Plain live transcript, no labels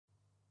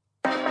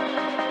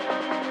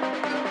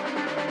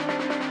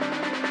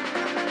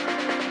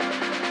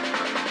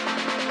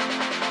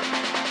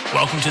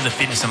Welcome to the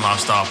Fitness and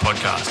Lifestyle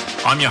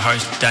Podcast. I'm your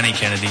host, Danny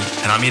Kennedy,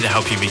 and I'm here to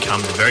help you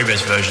become the very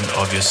best version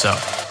of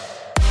yourself.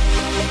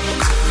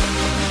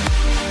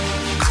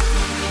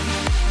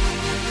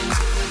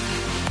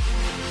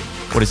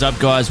 What is up,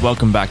 guys?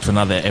 Welcome back to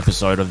another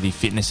episode of the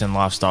Fitness and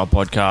Lifestyle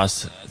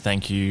Podcast.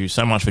 Thank you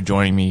so much for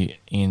joining me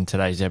in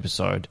today's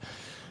episode.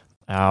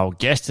 Our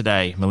guest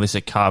today,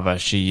 Melissa Carver,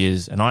 she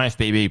is an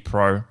IFBB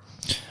pro.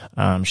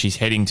 She's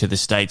heading to the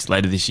States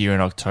later this year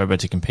in October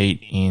to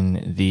compete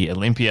in the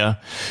Olympia,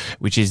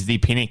 which is the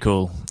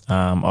pinnacle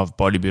of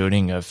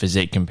bodybuilding, of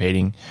physique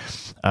competing.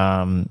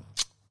 And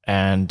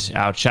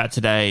our chat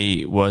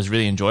today was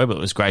really enjoyable.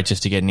 It was great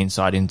just to get an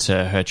insight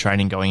into her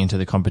training going into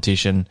the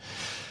competition,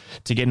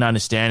 to get an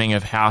understanding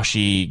of how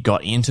she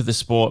got into the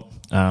sport,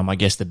 I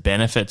guess the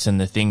benefits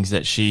and the things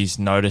that she's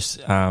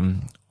noticed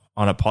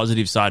on a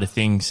positive side of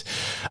things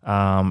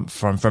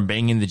from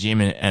being in the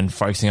gym and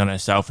focusing on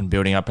herself and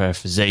building up her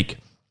physique,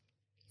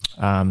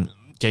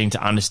 getting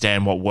to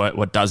understand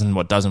what does and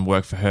what doesn't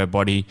work for her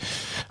body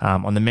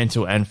on the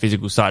mental and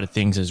physical side of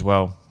things as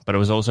well. But it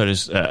was also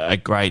just a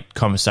great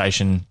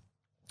conversation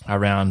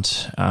around,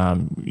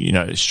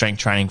 strength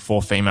training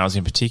for females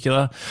in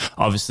particular.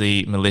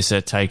 Obviously,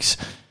 Melissa takes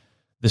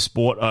the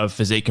sport of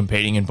physique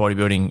competing and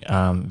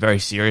bodybuilding very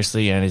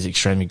seriously and is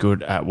extremely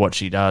good at what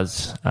she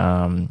does.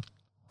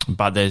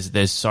 But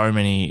there's so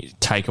many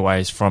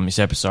takeaways from this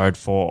episode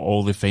for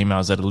all the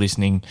females that are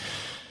listening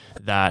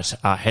that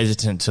are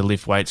hesitant to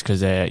lift weights because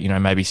they're,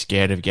 maybe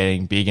scared of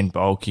getting big and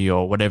bulky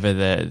or whatever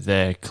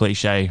the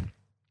cliche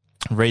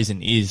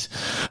reason is.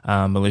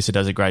 Melissa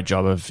does a great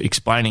job of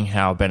explaining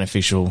how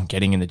beneficial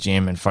getting in the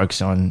gym and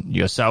focus on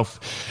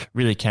yourself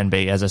really can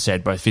be, as I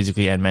said, both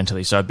physically and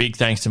mentally. So a big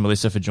thanks to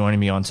Melissa for joining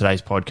me on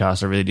today's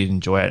podcast. I really did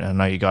enjoy it, and I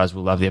know you guys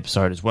will love the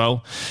episode as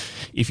well.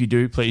 If you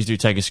do, please do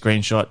take a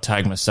screenshot,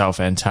 tag myself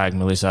and tag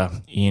Melissa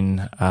in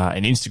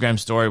an Instagram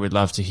story. We'd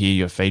love to hear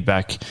your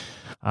feedback.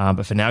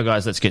 But for now,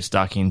 guys, let's get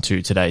stuck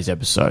into today's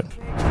episode.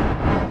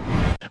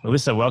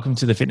 Melissa, welcome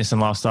to the Fitness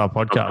and Lifestyle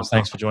Podcast.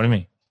 Thanks for joining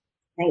me.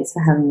 Thanks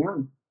for having me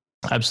on.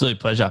 Absolute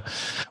pleasure.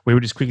 We were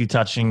just quickly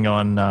touching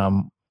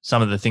on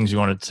some of the things we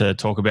wanted to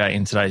talk about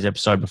in today's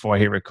episode before I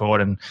hit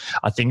record, and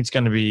I think it's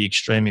going to be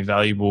extremely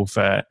valuable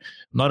for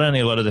not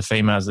only a lot of the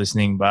females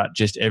listening, but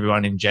just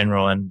everyone in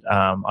general. And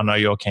I know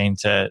you're keen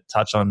to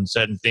touch on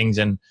certain things,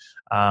 and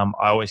I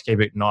always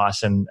keep it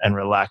nice and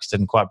relaxed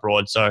and quite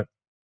broad. So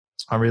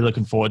I'm really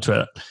looking forward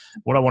to it.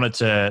 What I wanted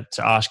to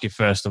ask you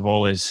first of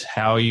all is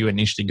how you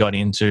initially got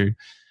into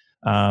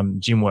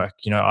gym work.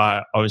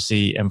 I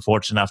obviously am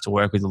fortunate enough to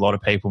work with a lot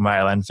of people,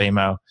 male and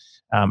female,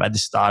 at the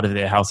start of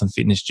their health and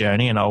fitness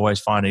journey. And I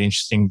always find it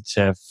interesting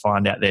to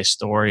find out their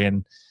story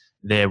and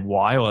their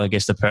why, or I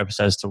guess the purpose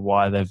as to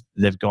why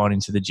they've gone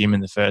into the gym in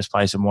the first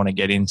place and want to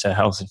get into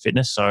health and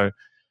fitness. So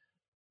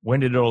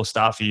when did it all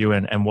start for you?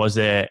 And was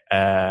there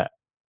a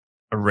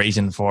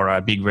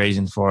big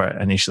reason for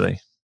it initially?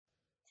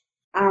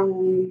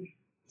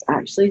 I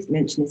actually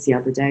mentioned this the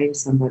other day to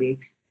somebody.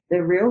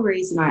 The real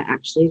reason I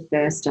actually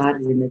first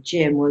started in the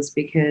gym was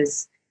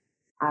because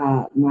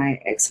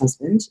my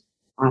ex-husband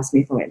asked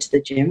me if I went to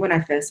the gym. When I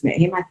first met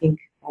him, I think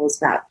I was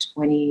about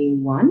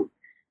 21,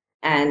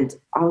 and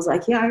I was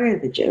like, yeah, I go to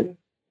the gym,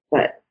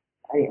 but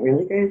I didn't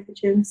really go to the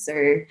gym. So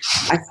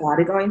I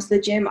started going to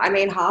the gym. I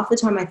mean, half the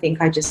time I think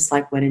I just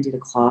went and did a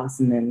class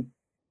and then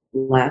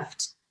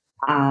left.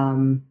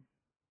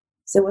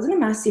 So it wasn't a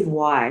massive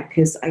why,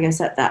 because I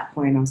guess at that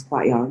point I was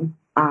quite young.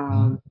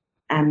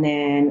 And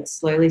then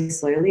slowly,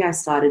 I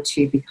started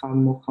to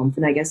become more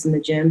confident, I guess, in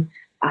the gym.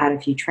 I had a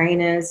few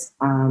trainers,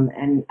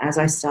 and as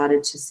I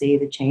started to see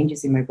the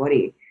changes in my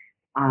body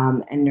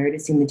and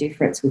noticing the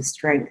difference with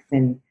strength,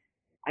 and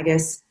I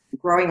guess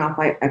growing up,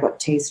 I got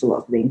teased a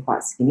lot for being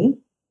quite skinny.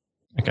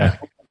 Okay.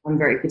 I'm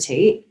very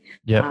petite,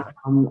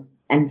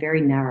 and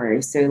very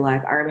narrow. So,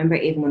 I remember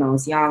even when I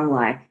was young,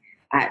 I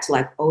had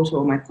to alter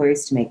all my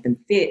clothes to make them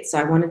fit. So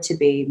I wanted to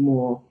be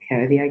more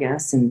curvy, I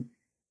guess, and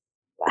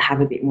have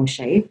a bit more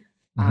shape.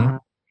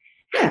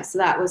 Mm-hmm. So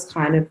that was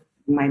kind of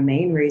my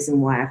main reason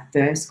why I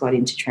first got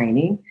into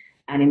training,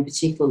 and in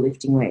particular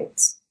lifting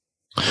weights.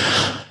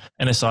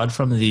 And aside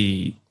from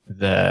the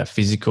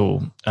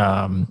physical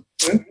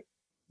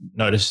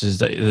notices,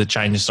 the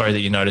changes, that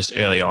you noticed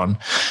early on,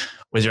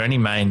 was there any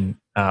main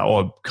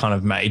or kind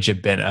of major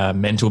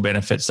mental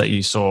benefits that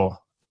you saw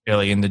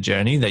early in the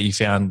journey that you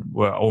found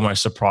were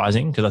almost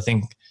surprising? Because I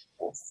think,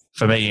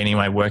 for me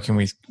anyway, working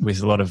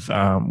with a lot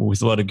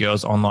of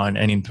girls online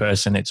and in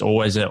person, it's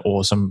always an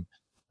awesome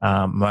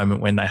moment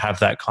when they have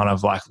that kind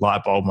of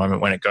light bulb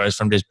moment, when it goes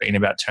from just being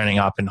about turning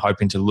up and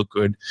hoping to look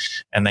good,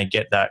 and they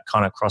get that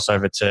kind of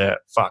crossover to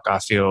I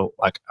feel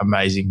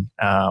amazing.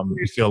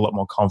 You feel a lot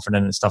more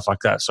confident and stuff like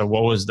that. So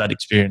what was that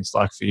experience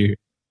like for you?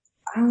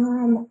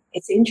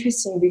 It's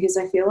interesting because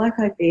I feel like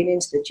I've been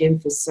into the gym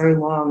for so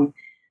long,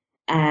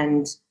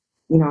 and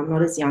I'm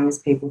not as young as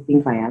people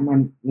think I am.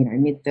 I'm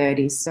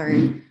mid-30s,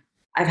 so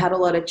I've had a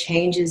lot of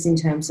changes in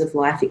terms of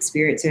life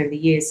experience over the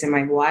years, so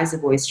my whys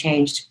have always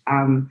changed.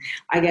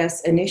 I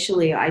guess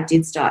initially I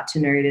did start to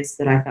notice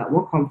that I felt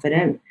more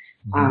confident.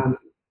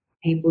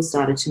 people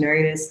started to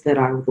notice that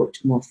I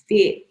looked more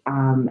fit,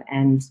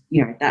 and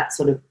that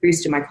sort of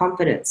boosted my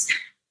confidence.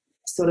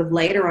 Sort of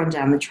later on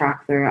down the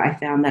track, though, I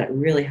found that it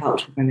really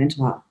helped with my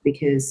mental health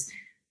because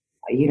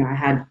I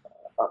had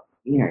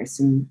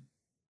some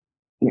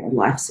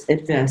life's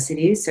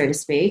adversities, so to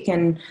speak,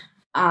 and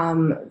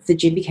the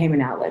gym became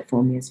an outlet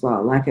for me as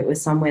well. Like, it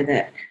was somewhere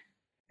that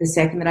the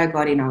second that I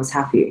got in, I was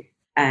happy,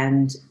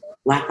 and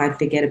like, I'd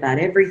forget about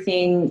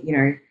everything,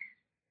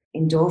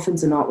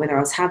 endorphins or not, whether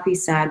I was happy,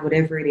 sad,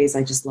 whatever it is.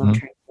 I just loved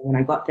training. When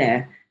I got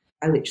there,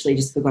 I literally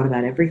just forgot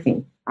about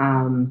everything.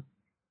 And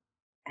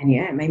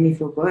it made me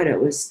feel good.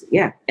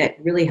 It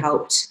really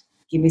helped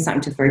give me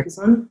something to focus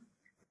on.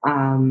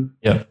 And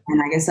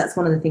I guess that's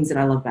one of the things that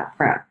I love about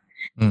prep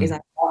is I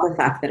love the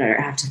fact that I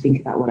don't have to think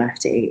about what I have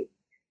to eat.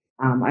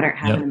 I don't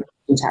have an emotional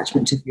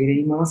attachment to food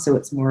anymore, so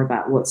it's more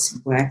about what's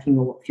working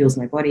or what fuels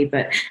my body.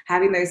 But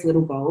having those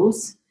little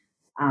goals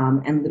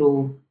and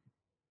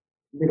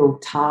little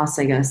tasks,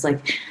 I guess,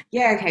 like,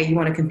 you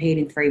want to compete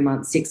in 3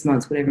 months, 6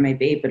 months, whatever it may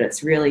be, but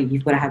it's really,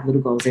 you've got to have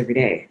little goals every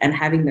day. And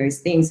having those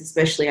things,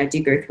 especially, I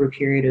did go through a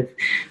period of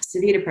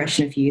severe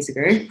depression a few years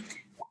ago,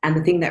 and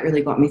the thing that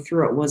really got me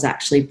through it was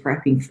actually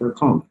prepping for a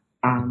comp,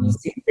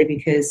 simply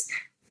because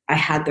I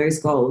had those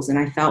goals and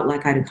I felt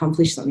like I'd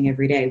accomplished something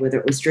every day, whether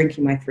it was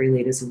drinking my 3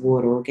 liters of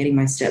water or getting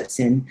my steps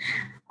in.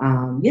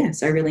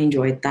 So I really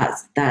enjoyed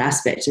that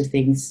aspect of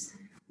things.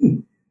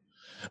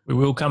 We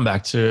will come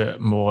back to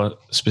more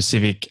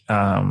specific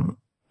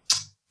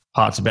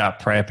parts about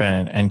prep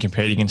and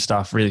competing and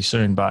stuff really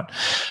soon. But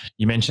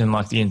you mentioned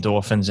like the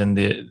endorphins and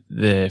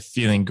the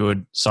feeling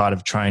good side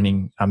of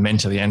training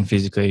mentally and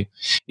physically.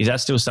 Is that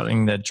still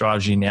something that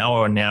drives you now,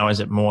 or now is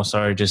it more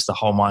so just the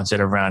whole mindset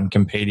around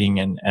competing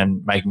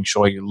and making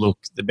sure you look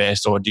the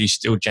best, or do you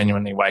still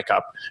genuinely wake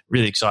up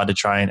really excited to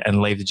train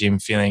and leave the gym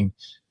feeling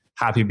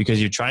happy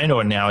because you've trained,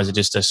 or now is it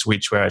just a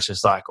switch where it's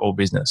just like all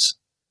business?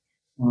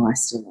 Oh, I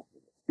still love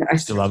it. I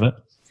still love it.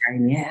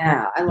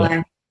 Yeah,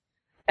 like,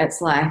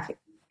 it's like,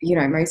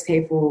 most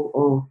people,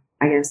 or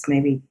I guess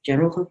maybe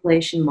general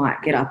population,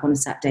 might get up on a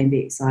Saturday and be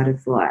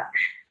excited for like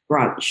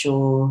brunch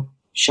or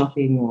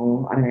shopping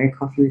or, I don't know,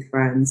 coffee with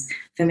friends.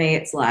 For me,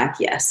 it's like,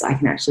 yes, I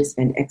can actually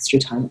spend extra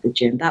time at the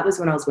gym. That was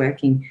when I was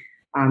working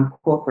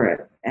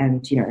corporate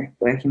and,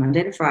 working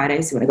Monday to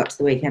Friday. So when I got to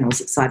the weekend, I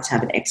was excited to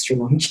have an extra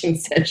long gym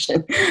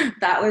session.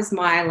 That was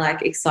my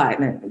like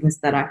excitement, was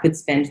that I could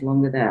spend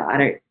longer there. I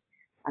don't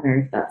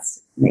know if that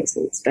makes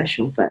me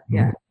special, but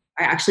I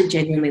actually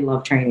genuinely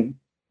love training.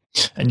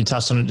 And you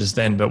touched on it just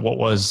then, but what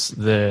was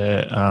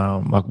the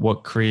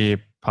what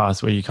career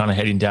path were you kind of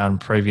heading down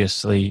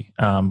previously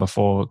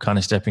before kind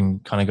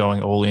of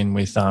going all in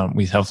with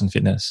health and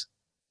fitness?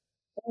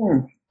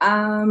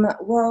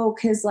 Well,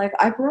 because like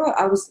I'm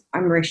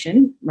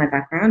Mauritian, my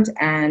background,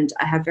 and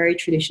I have very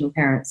traditional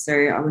parents. So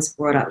I was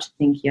brought up to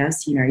think,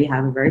 yes, you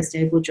have a very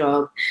stable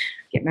job,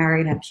 get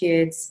married, have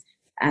kids.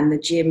 And the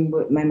gym,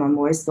 my mum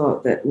always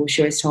thought that, well,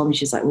 she always told me,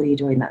 she's like, what are you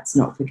doing? That's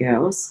not for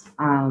girls.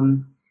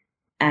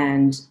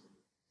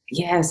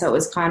 So it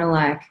was kind of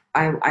like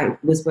I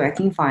was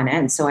working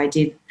finance. So I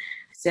did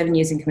 7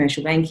 years in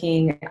commercial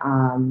banking.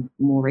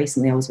 More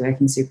recently, I was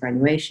working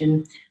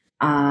superannuation.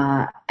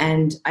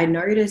 And I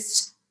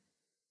noticed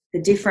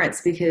the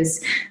difference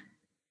because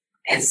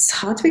it's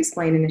hard to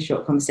explain in a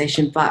short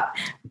conversation, but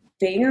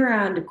being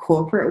around a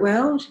corporate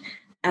world,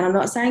 and I'm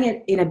not saying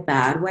it in a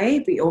bad way,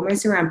 but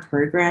almost around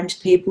programmed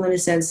people in a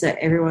sense that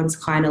everyone's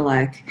kind of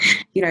like,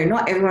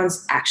 not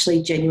everyone's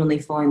actually genuinely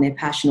following their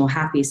passion or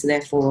happy. So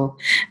therefore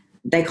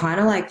they kind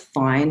of like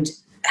find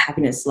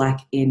happiness like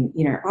in,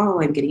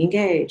 I'm getting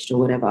engaged or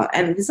whatever.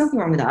 And there's nothing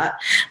wrong with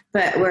that.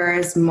 But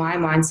whereas my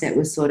mindset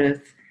was sort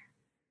of,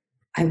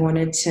 I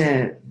wanted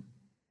to...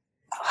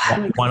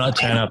 Why not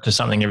turn up to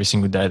something every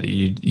single day that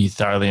you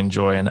thoroughly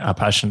enjoy and are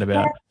passionate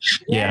about?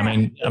 I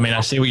mean,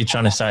 I see what you're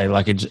trying to say.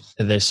 Like,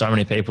 there's so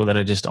many people that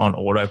are just on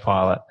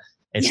autopilot.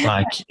 It's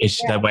like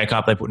they wake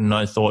up, they put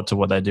no thought to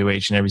what they do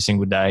each and every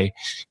single day.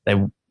 They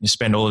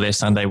spend all of their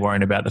Sunday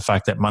worrying about the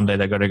fact that Monday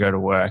they got to go to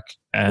work.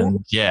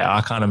 And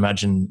I can't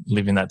imagine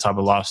living that type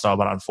of lifestyle.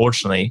 But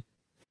unfortunately,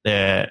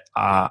 there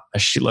are a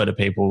shitload of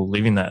people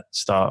living that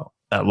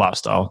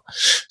lifestyle.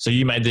 So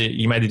you made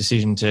the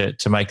decision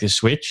to make this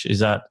switch.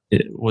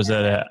 Was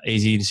that an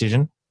easy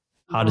decision?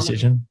 Hard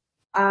decision?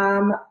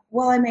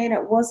 Well, I mean,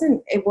 it was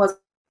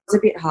a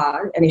bit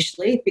hard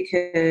initially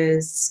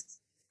because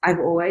I've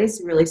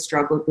always really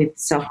struggled with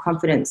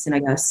self-confidence and I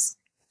guess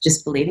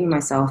just believing in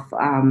myself.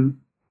 A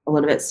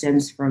lot of it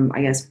stems from,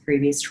 I guess,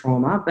 previous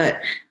trauma. But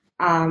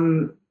I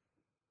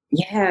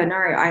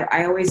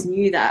always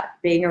knew that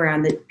being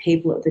around the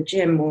people at the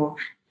gym or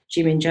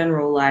gym in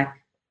general, like,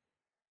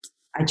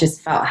 I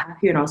just felt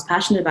happy and I was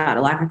passionate about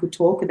it. Like, I could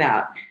talk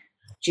about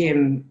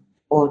gym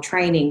or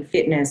training,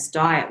 fitness,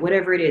 diet,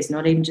 whatever it is,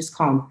 not even just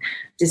comp,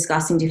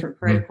 discussing different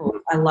protocols.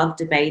 I love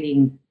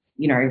debating,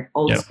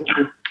 old school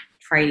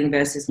training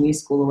versus new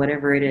school or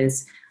whatever it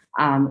is.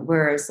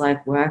 Whereas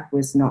like work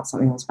was not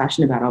something I was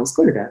passionate about. I was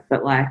good at it,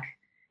 but like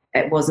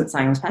it wasn't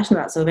something I was passionate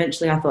about. So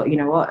eventually I thought, you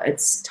know what,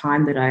 it's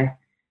time that I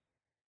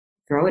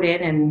throw it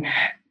in and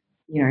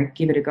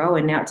give it a go.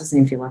 And now it doesn't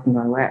even feel like I'm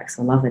going to work.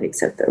 So I love it,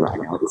 except that right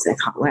now obviously I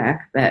can't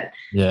work, but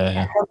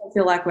Yeah. it doesn't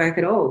feel like work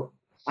at all,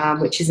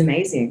 which is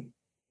amazing.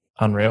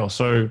 Unreal.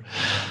 So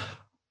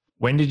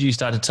when did you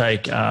start to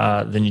take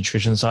the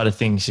nutrition side of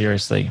things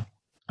seriously?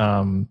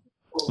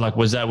 Like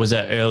was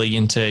that early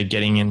into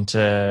getting into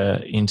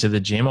the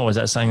gym, or was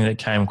that something that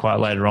came quite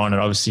later on?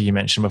 And obviously you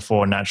mentioned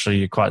before, naturally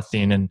you're quite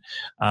thin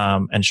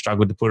and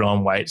struggled to put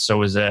on weight. So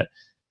was it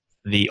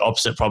the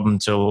opposite problem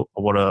to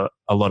what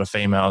a lot of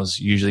females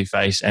usually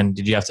face? And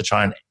did you have to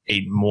try and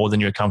eat more than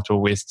you're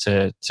comfortable with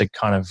to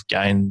kind of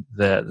gain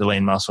the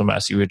lean muscle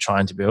mass you were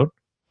trying to build?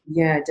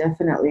 Yeah,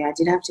 definitely. I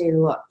did have to eat a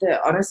lot.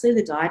 Honestly,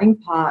 the dieting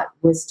part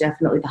was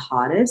definitely the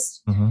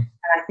hardest. Mm-hmm. And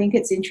I think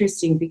it's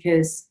interesting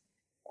because,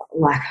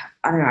 like,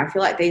 I don't know, I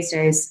feel like these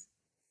days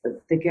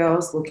the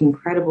girls look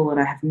incredible and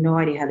I have no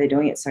idea how they're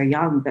doing it so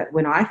young. But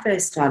when I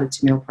first started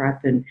to meal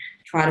prep and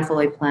try to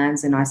follow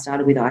plans, and I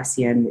started with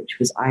ICN, which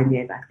was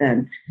IMBA back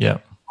then, yeah,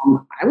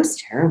 I was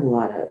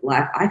terrible at it.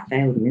 Like, I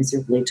failed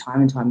miserably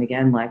time and time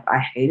again. Like, I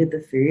hated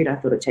the food. I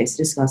thought it tasted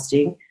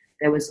disgusting.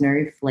 There was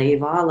no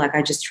flavor. Like,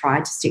 I just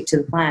tried to stick to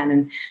the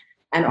plan.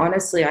 And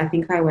honestly, I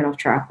think I went off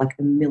track like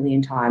a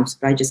million times,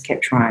 but I just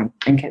kept trying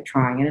and kept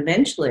trying. And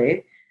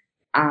eventually,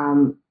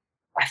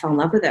 I fell in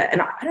love with it.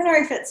 And I don't know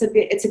if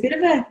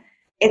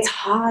it's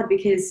hard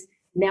because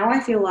now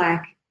I feel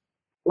like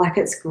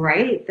it's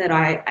great that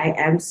I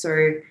am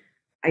so,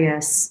 I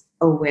guess,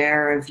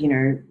 aware of,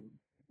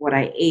 what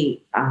I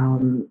eat.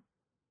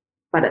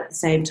 But at the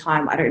same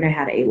time, I don't know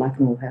how to eat like a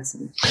normal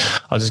person.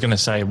 I was just going to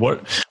say,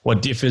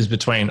 what differs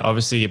between,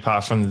 obviously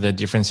apart from the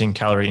difference in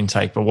calorie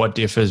intake, but what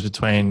differs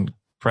between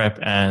prep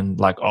and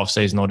like off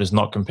season or just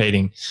not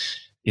competing?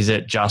 Is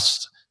it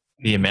just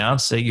the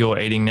amounts that you're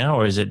eating now,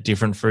 or is it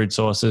different food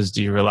sources?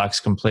 Do you relax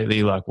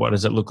completely? Like, what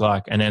does it look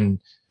like? And then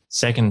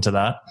second to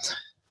that,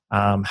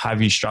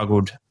 have you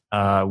struggled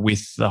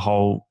with the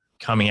whole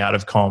coming out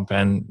of comp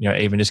and,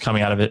 even just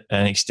coming out of it,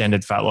 an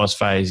extended fat loss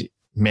phase,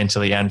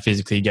 mentally and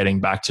physically getting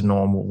back to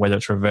normal, whether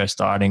it's reverse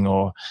dieting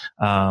or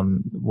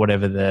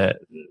whatever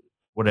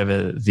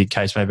the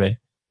case may be?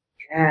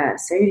 Yeah,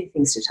 so many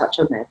things to touch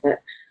on there. But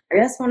I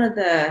guess one of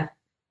the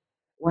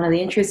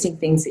interesting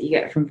things that you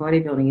get from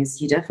bodybuilding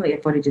is you definitely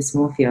get body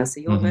dysmorphia.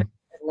 So your version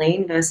of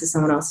lean versus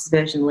someone else's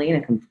version of lean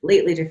are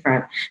completely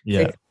different.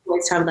 Yeah. So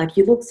always try to like,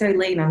 you look so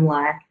lean. I'm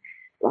like,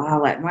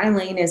 wow, like my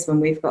lean is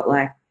when we've got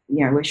like,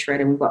 we're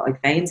shredded, we've got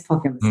like veins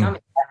popping in the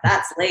stomach. Like,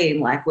 that's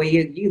lean, like where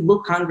you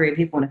look hungry and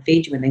people want to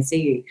feed you when they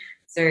see you.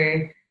 So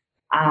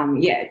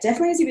yeah, it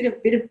definitely is a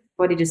bit of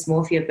body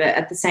dysmorphia, but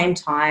at the same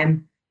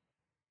time,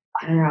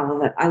 I don't know, I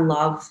love it. I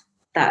love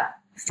that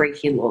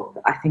freaky look.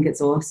 I think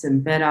it's awesome.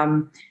 But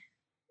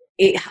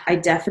I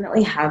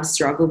definitely have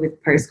struggled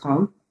with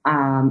post-comp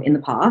in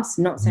the past,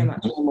 not so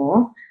much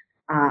anymore.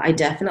 I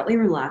definitely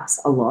relax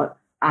a lot.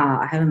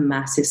 I have a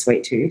massive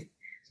sweet tooth.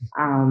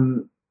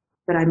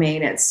 But I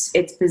mean, it's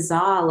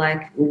bizarre,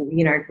 like,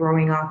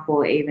 growing up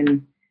or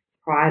even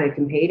prior to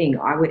competing,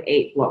 I would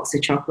eat blocks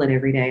of chocolate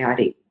every day. I'd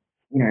eat,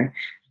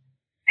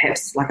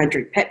 Pepsi, like I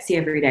drink Pepsi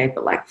every day,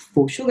 but like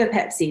full sugar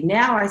Pepsi.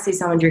 Now I see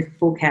someone drink a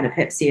full can of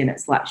Pepsi and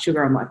it's like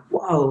sugar. I'm like,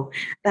 whoa,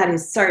 that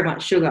is so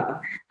much sugar.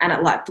 And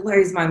it like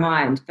blows my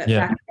mind. But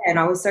back then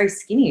I was so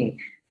skinny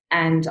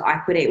and I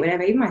could eat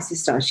whatever. Even my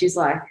sister, she's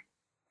like,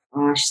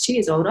 she's 2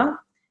 years older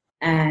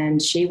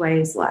and she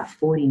weighs like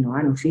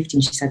 49 or 50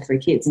 and she's had 3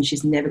 kids and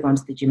she's never gone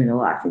to the gym in her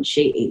life and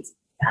she eats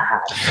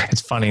bad.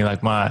 It's funny,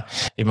 like my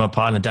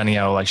partner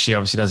Danielle, like she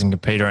obviously doesn't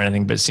compete or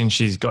anything, but since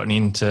she's gotten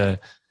into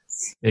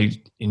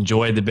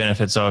enjoyed the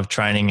benefits of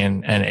training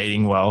and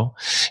eating well,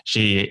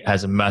 she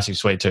has a massive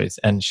sweet tooth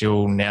and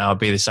she'll now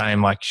be the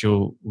same. Like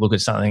she'll look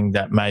at something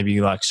that may be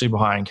like super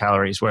high in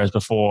calories, whereas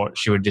before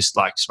she would just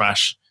like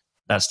smash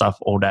that stuff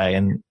all day.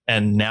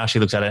 And now she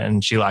looks at it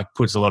and she like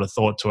puts a lot of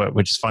thought to it,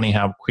 which is funny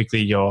how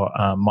quickly your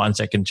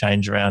mindset can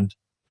change around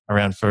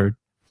food.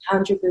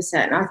 100%.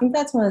 And I think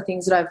that's one of the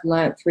things that I've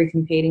learned through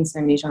competing so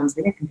many times.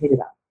 I think I competed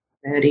about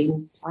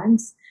 13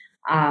 times.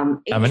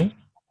 How many?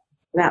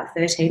 About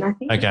 13, I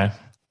think. Okay.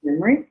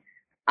 Memory.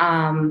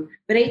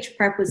 But each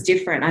prep was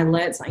different. I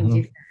learned something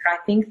different. I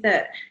think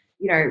that,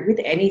 with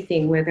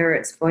anything, whether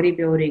it's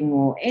bodybuilding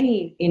or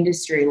any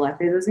industry, like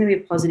there's going to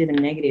be a positive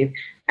and negative,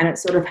 and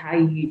it's sort of how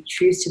you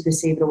choose to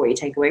perceive it or what you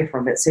take away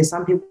from it. So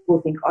some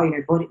people think,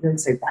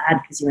 bodybuilding's so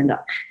bad because you end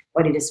up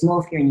body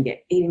dysmorphia and you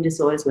get eating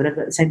disorders, whatever.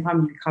 At the same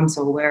time, you become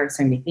so aware of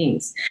so many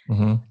things. I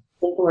think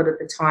a lot of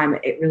the time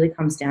it really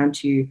comes down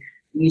to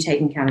you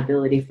taking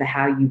accountability for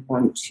how you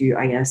want to,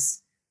 I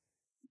guess,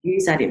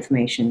 use that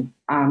information.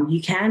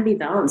 You can be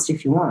balanced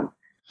if you want.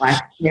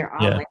 Like there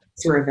are ways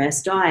to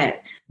reverse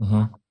diet.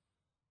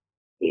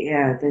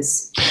 Yeah,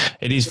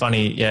 it is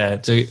funny. Yeah,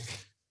 it's a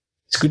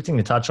good thing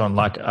to touch on.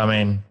 Like, I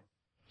mean,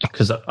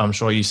 because I'm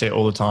sure you see it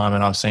all the time,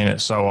 and I've seen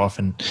it so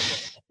often.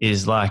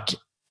 Is like,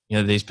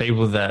 these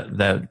people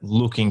that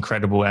look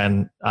incredible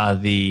and are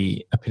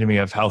the epitome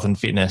of health and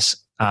fitness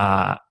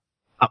are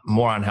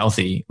more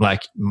unhealthy,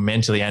 like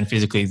mentally and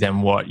physically,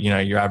 than what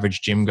your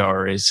average gym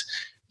goer is.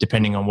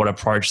 depending on what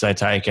approach they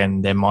take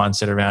and their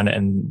mindset around it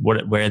and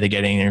where they're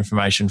getting their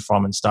information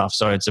from and stuff.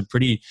 So it's a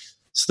pretty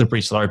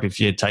slippery slope if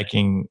you're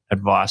taking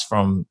advice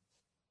from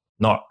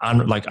not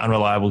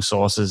unreliable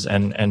sources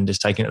and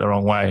just taking it the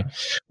wrong way.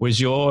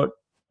 Was your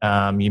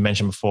you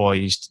mentioned before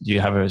you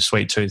have a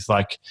sweet tooth.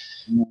 Like,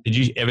 did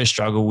you ever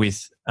struggle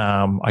with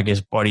I guess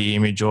body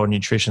image or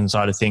nutrition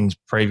side of things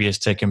previous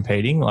to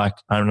competing? Like,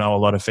 I know a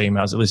lot of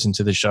females that listen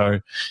to the show,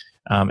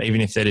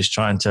 even if they're just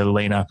trying to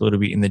lean up a little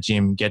bit in the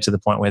gym, get to the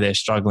point where they're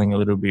struggling a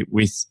little bit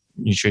with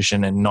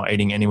nutrition and not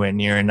eating anywhere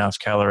near enough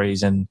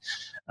calories and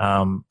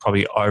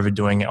probably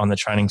overdoing it on the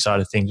training side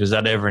of things. Was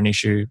that ever an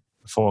issue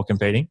before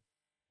competing?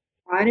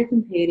 Prior to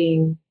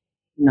competing,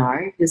 no,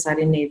 because I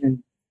didn't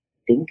even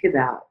think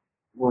about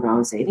what I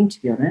was eating,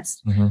 to be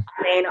honest. Mm-hmm.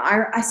 I mean,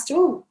 I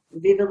still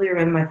vividly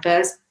remember my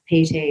first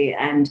PT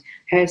and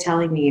her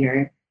telling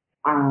me,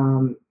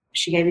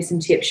 she gave me some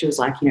tips. She was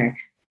like,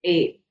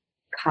 eat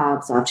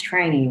carbs after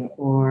training,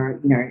 or,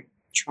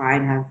 try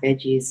and have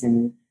veggies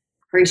and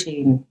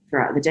protein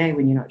throughout the day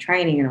when you're not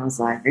training. And I was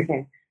like,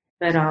 okay.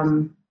 But,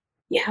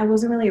 I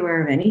wasn't really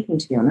aware of anything,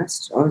 to be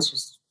honest. I was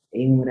just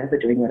eating whatever,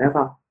 doing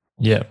whatever.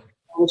 Yeah.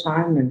 All the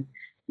time. And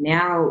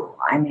now,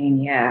 I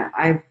mean,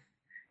 I've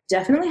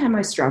definitely had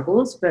my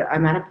struggles, but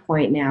I'm at a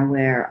point now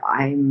where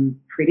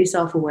I'm pretty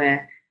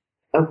self-aware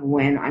of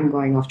when I'm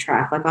going off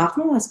track. Like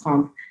after my last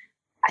comp,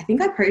 I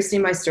think I posted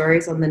in my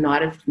stories on the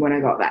night of when I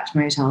got back to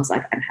my hotel. I was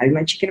like, I'm having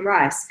my chicken and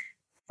rice.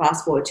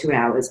 Fast forward 2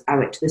 hours, I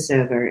went to the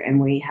server and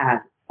we had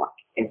like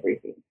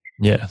everything.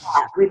 Yeah.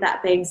 With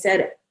that being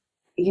said,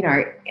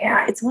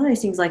 it's one of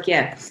those things like,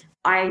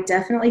 I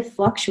definitely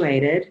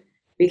fluctuated,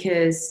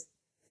 because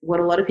what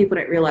a lot of people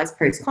don't realize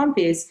post-comp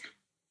is,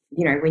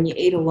 when you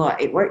eat a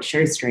lot, it won't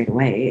show straight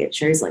away. It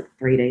shows like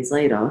 3 days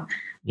later.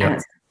 Yep. And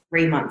it's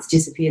 3 months,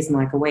 disappears in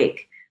like a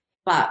week.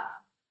 But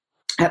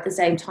at the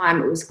same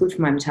time, it was good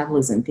for my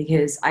metabolism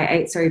because I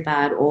ate so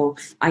bad, or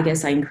I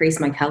guess I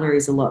increased my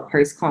calories a lot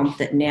post-comp,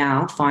 that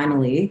now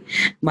finally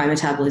my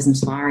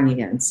metabolism's firing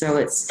again. So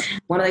it's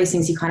one of those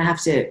things you kind of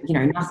have to,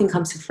 nothing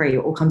comes for free. It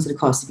all comes at a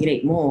cost. If you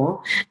eat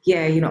more,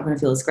 you're not going to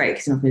feel as great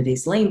because you're not going to be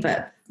as lean.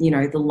 But,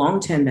 the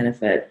long-term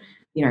benefit,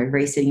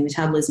 resetting your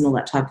metabolism, all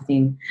that type of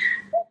thing.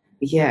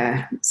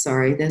 Yeah,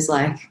 sorry, there's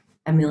like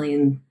a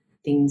million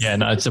things. Yeah,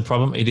 no, it's a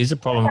problem. It is a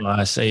problem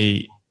I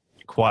see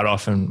quite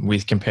often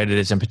with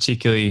competitors, and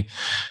particularly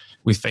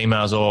with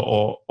females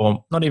or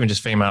not even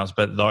just females,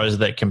 but those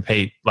that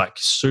compete like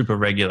super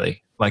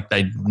regularly. Like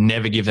they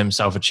never give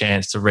themselves a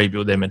chance to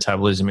rebuild their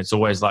metabolism. It's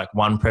always like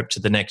one prep to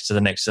the next, to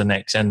the next, to the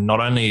next. And not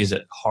only is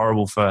it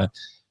horrible for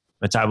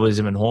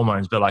metabolism and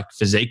hormones, but like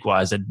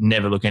physique-wise, it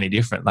never look any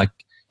different. Like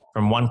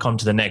from one comp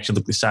to the next, you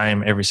look the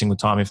same every single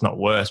time, if not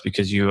worse,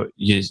 because your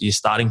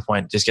starting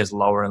point just gets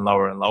lower and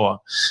lower and lower.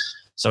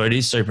 So it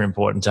is super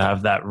important to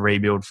have that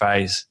rebuild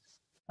phase.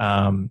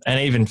 And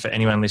even for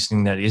anyone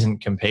listening that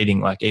isn't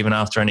competing, like even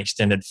after an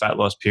extended fat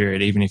loss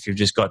period, even if you've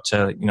just got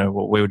to,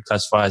 what we would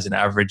classify as an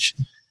average,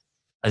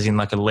 as in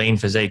like a lean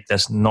physique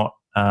that's not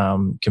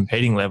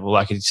competing level,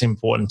 like it's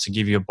important to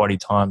give your body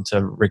time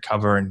to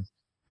recover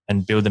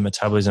and build the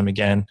metabolism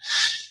again.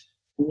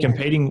 Yeah.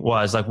 Competing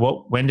wise, like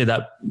when did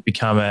that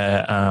become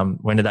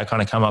when did that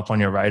kind of come up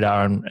on your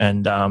radar,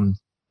 and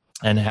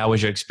how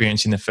was your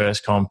experience in the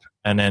first comp?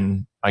 And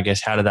then I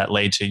guess how did that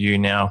lead to you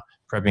now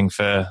prepping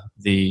for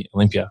the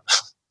Olympia?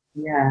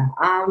 Yeah.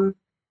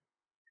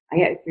 I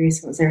get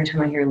goosebumps every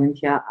time I hear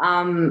Olympia.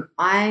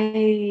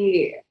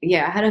 I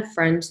had a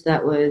friend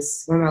that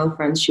was one of my old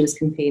friends. She was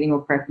competing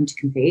or prepping to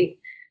compete,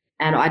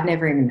 and I'd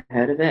never even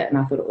heard of it. And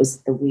I thought it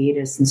was the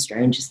weirdest and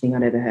strangest thing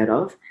I'd ever heard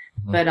of.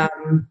 Mm-hmm. But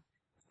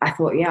I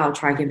thought, I'll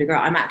try and give it a go.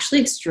 I'm actually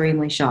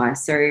extremely shy.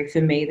 So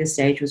for me, the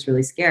stage was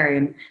really scary.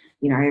 And,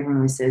 everyone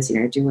always says,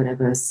 do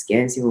whatever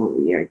scares you,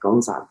 or,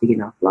 goals aren't big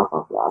enough, blah,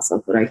 blah, blah. So I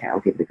thought, okay, I'll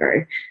give it a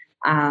go.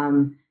 I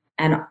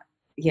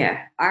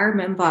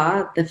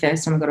remember the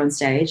first time I got on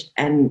stage,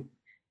 and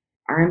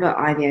I remember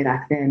IVA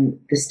back then,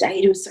 the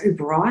stage was so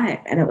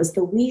bright, and it was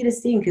the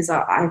weirdest thing because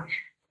I'm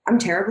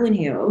terrible in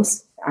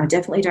heels. I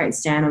definitely don't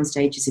stand on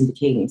stages in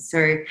bikinis.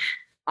 So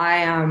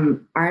I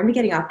remember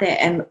getting up there,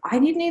 and I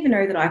didn't even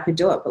know that I could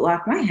do it, but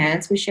like my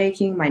hands were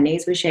shaking, my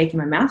knees were shaking,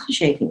 my mouth was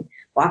shaking.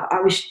 Like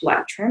I was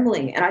like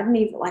trembling, and I didn't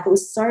even, like, it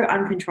was so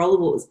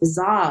uncontrollable. It was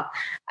bizarre.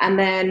 And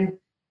then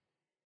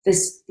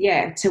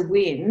to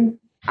win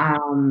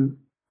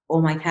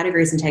all my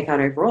categories and take out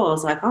overall, I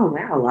was like, oh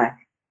wow, like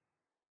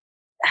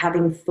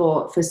having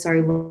thought for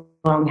so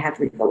long,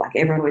 like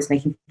everyone was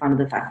making fun of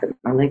the fact that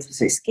my legs were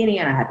so skinny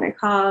and I had no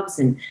carbs,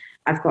 and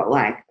I've got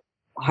like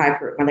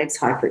my legs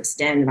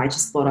hyperextend, and I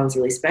just thought I was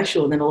really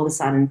special. And then all of a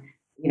sudden,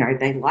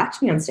 they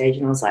liked me on stage,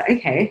 and I was like,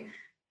 okay,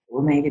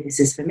 well, maybe this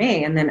is for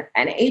me. And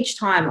each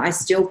time I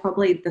still,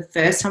 probably the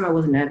first time I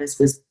wasn't nervous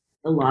was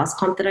the last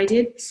comp that I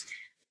did.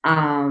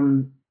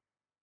 And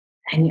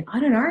I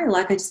don't know,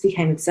 like I just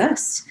became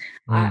obsessed.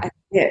 I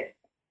did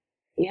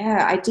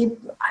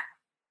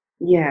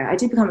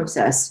become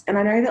obsessed. And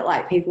I know that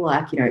like people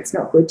are like, it's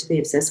not good to be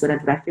obsessed,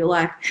 whatever, but I feel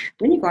like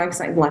when you're going for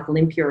something like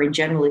Olympia, or in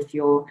general, if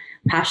you're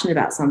passionate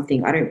about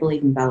something, I don't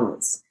believe in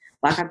balance.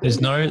 Like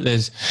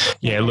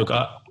look,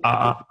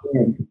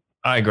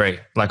 I agree.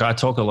 Like, I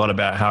talk a lot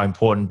about how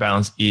important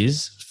balance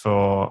is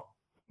for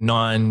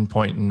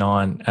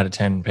 9.9 out of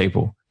 10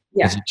 people.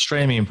 Yeah. It's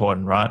extremely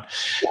important, right?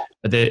 Yeah.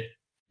 But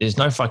there's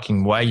no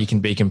fucking way you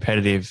can be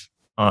competitive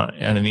on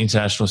an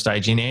international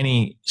stage in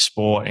any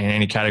sport, in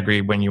any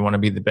category, when you want to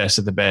be the best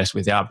of the best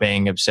without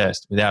being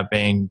obsessed, without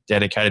being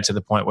dedicated to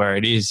the point where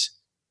it is,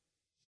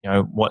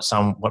 what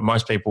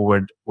most people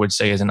would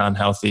see as an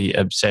unhealthy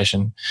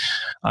obsession.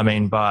 I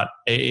mean, but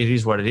it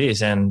is what it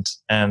is, and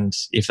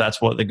if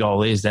that's what the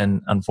goal is,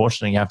 then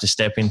unfortunately you have to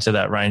step into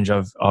that range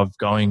of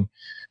going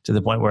to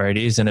the point where it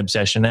is an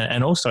obsession.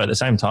 And also at the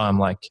same time,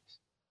 like,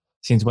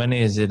 since when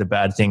is it a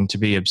bad thing to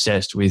be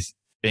obsessed with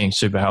being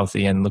super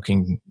healthy and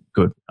looking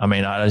good? I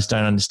mean, I just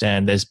don't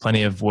understand. There's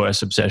plenty of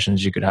worse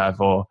obsessions you could have,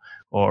 or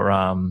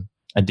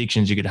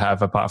addictions you could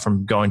have, apart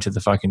from going to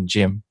the fucking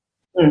gym.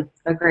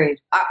 Agreed.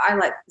 I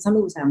like, some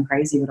people say I'm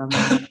crazy, but I'm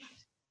like,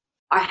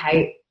 I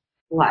hate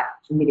like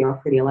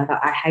mediocrity. Like,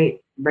 I hate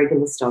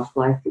regular stuff.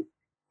 Like,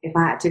 if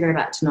I had to go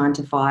back to 9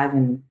 to 5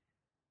 and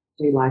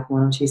do like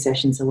 1 or 2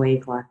 sessions a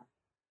week, like,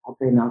 I'll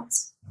go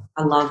nuts.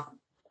 I love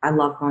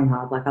going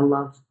hard. Like, I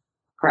love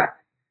prep.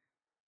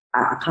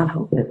 I can't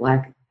help it.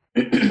 Like,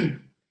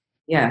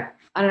 yeah,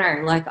 I don't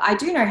know. Like, I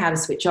do know how to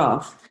switch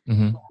off.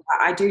 Mm-hmm.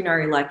 I do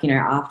know, like,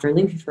 after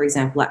Olympia, for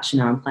example,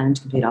 actually, no, I'm planning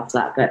to compete after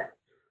that, but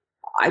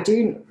I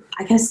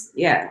guess,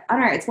 yeah, I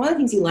don't know. It's one of the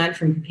things you learn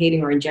from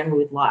competing, or in general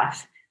with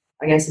life,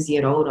 I guess, as you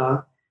get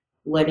older,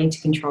 learning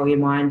to control your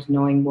mind,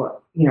 knowing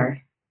what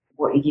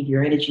you give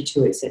your energy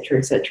to, et cetera,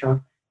 et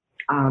cetera.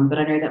 But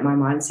I know that my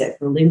mindset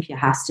for Olympia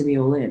has to be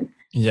all in.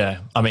 Yeah.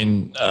 I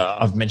mean,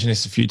 I've mentioned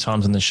this a few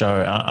times on the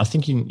show. I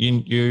think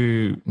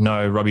you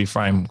know Robbie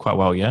Frame quite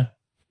well, yeah?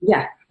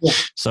 Yeah. Yeah.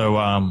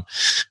 So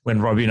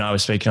when Robbie and I were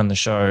speaking on the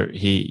show,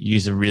 he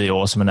used a really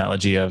awesome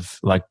analogy of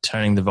like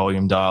turning the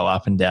volume dial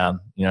up and down.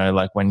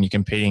 Like when you're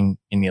competing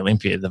in the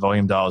Olympia, the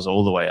volume dial is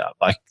all the way up.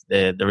 Like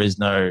there is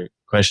no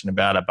question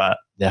about it, but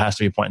there has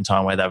to be a point in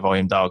time where that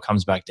volume dial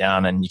comes back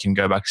down and you can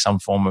go back to some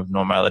form of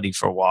normality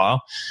for a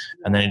while.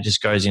 And then it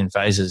just goes in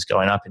phases,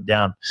 going up and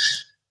down.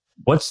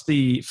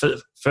 Firstly,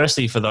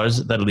 for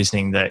those that are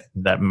listening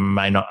that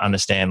may not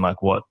understand,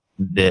 like, what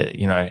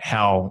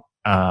how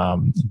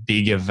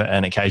big of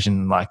an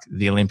occasion like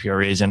the Olympia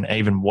is, and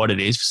even what it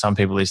is for some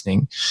people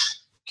listening,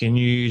 can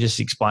you just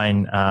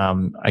explain,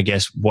 I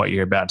guess, what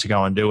you're about to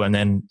go and do, and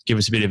then give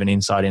us a bit of an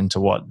insight into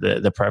what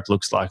the prep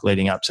looks like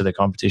leading up to the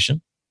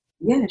competition?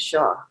 Yeah,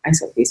 sure. I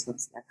saw these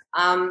ones there.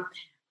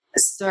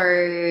 So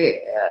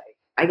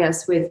I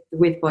guess with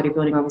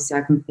bodybuilding, obviously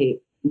I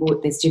compete.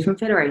 Well, there's different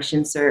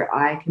federations. So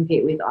I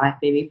compete with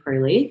IFBB Pro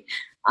League.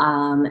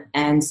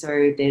 And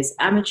so there's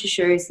amateur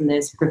shows and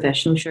there's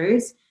professional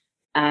shows.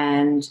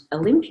 And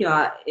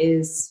Olympia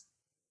is,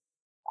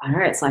 I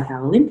don't know, it's like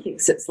our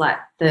Olympics. It's like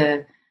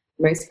the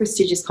most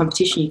prestigious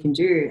competition you can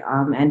do.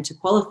 And to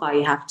qualify,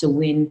 you have to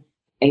win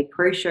a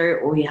pro show,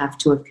 or you have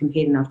to have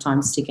competed enough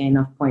times to gain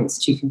enough points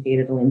to compete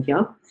at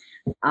Olympia.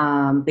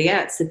 But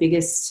yeah, it's the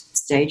biggest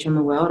stage in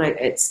the world.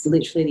 It's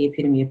literally the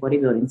epitome of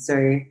bodybuilding.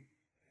 So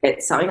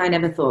it's something I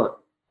never thought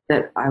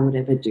that I would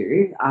ever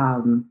do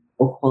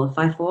or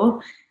qualify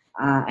for.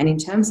 And in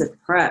terms of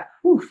prep,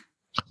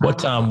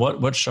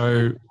 what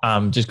show?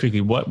 Just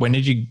quickly, when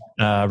did you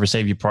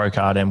receive your pro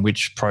card, and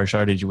which pro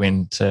show did you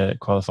win to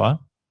qualify?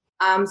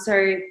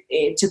 So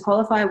to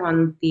qualify, I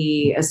won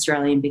the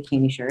Australian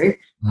Bikini show,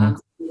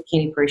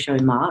 Bikini Pro show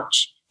in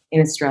March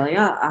in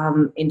Australia.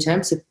 In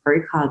terms of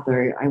pro card,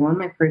 though, I won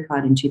my pro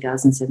card in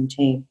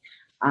 2017.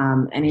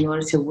 And in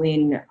order to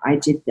win, I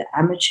did the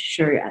amateur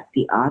show at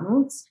the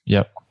Arnold's.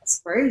 Yep.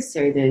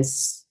 So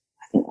there's,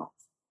 I don't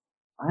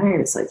know,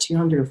 it's like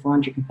 200 or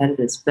 400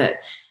 competitors, but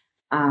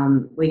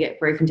we get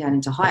broken down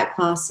into height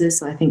classes.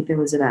 So I think there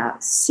was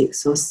about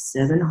 6 or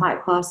 7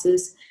 height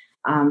classes.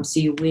 So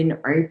you win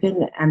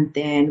open, and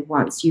then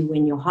once you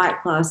win your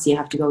height class, you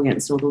have to go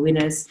against all the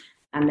winners,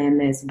 and then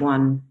there's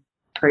one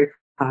pro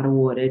card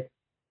awarded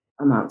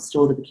amongst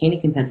all the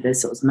bikini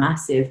competitors. So it was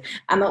massive.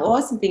 And the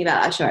awesome thing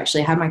about that show,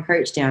 actually, I had my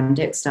coach down,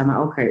 Dexter, my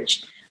old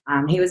coach.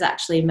 He was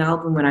actually in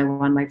Melbourne when I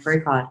won my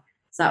pro card.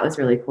 So that was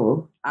really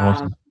cool.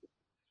 Awesome.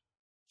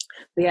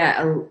 But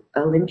yeah,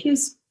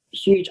 Olympia's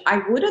huge. I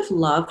would have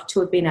loved to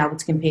have been able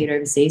to compete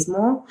overseas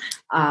more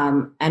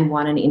and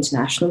won an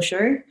international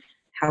show.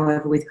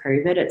 However, with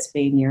COVID, it's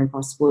been near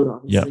impossible to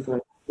obviously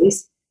go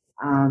overseas.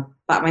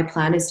 But my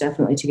plan is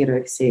definitely to get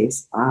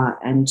overseas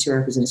and to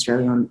represent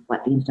Australia on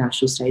like the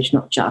international stage,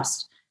 not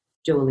just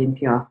do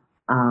Olympia,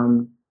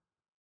 and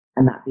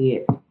that be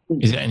it.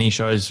 Is there any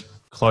shows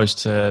close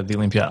to the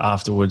Olympia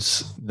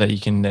afterwards that you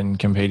can then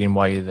compete in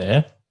while you're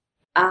there?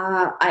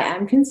 I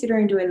am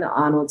considering doing the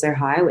Arnold's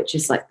Ohio, which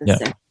is like the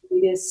second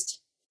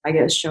biggest, I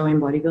guess, show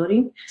in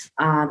bodybuilding.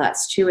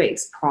 That's 2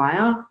 weeks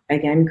prior.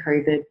 Again,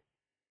 COVID.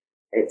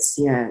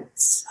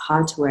 It's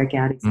hard to work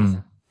out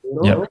exactly.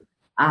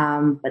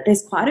 But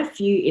there's quite a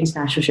few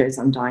international shows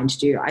I'm dying to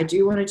do. I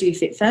do want to do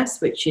Fit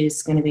Fest, which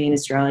is going to be in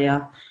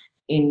Australia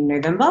in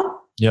November.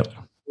 Yep.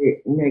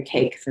 No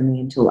cake for me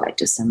until like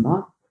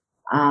December.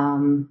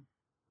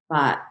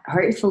 But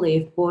hopefully,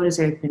 if borders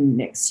open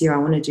next year, I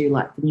want to do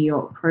like the New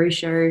York Pro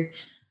Show,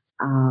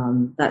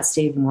 that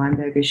Stephen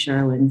Weinberger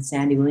show, and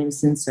Sandy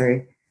Williamson.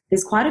 So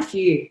there's quite a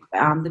few.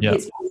 The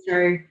Pittsburgh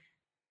show.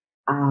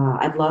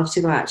 I'd love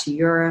to go out to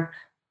Europe.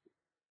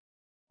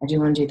 I do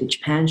want to do the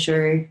Japan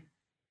show.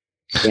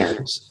 Yeah.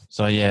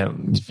 So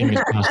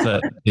fingers crossed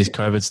that this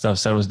COVID stuff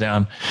settles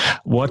down.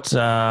 What?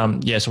 So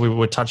we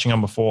were touching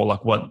on before,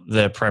 like what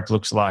the prep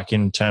looks like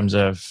in terms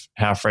of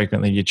how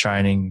frequently you're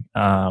training,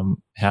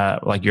 how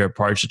like your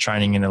approach to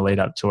training in the lead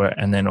up to it,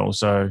 and then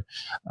also,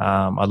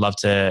 I'd love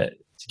to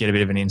get a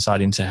bit of an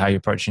insight into how you're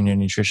approaching your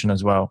nutrition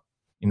as well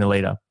in the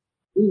lead up.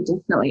 Yeah,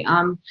 definitely.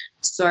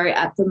 So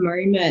at the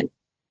moment,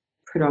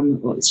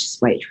 predominantly, it's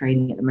just weight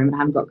training at the moment. I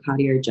haven't got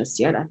cardio just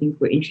yet. I think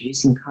we're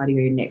introducing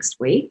cardio next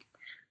week.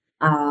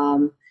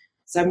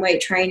 So I'm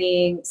weight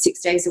training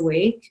 6 days a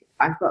week.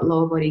 I've got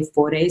lower body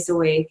 4 days a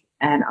week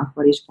and upper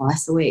body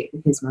twice a week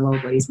because my lower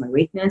body is my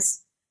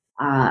weakness.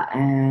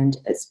 And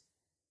it's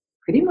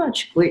pretty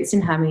much glutes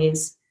and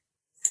hammies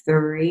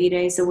 3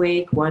 days a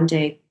week, 1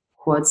 day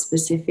quad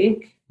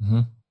specific,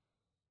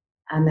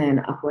 and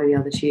then upper body the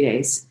other 2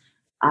 days.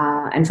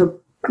 And for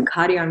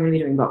cardio, I'm going to be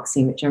doing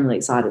boxing, which I'm really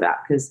excited about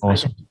because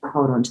awesome. I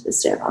hold on to the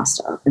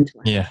Stairmaster up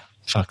until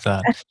fuck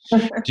that.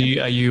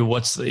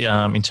 What's the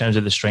in terms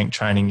of the strength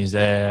training, is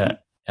there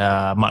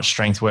much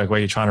strength work where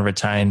you're trying to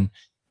retain,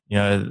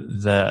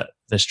 the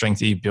strength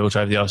that you've built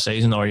over the off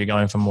season, or are you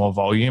going for more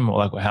volume, or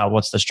like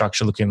what's the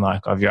structure looking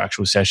like of your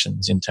actual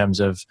sessions in terms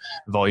of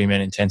volume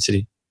and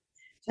intensity?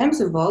 In terms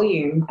of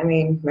volume, I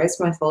mean, most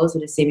of my followers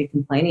would have seen me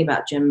complaining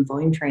about gym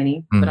volume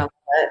training, but I love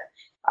it.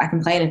 I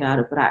complain about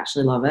it, but I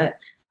actually love it.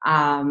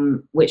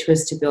 Which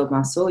was to build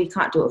muscle. You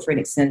can't do it for an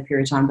extended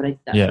period of time, but I did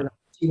that for about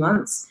 2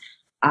 months.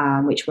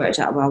 Which worked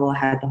out well while I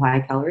had the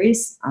higher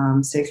calories.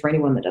 So for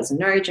anyone that doesn't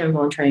know, gym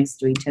volume training is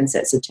doing 10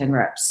 sets of 10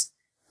 reps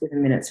with a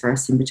minute's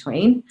rest in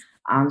between.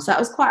 So that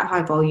was quite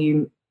high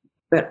volume,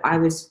 but I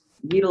was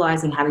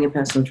utilizing having a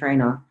personal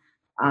trainer.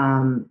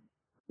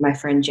 My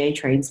friend Jay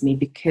trains me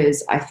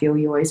because I feel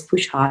you always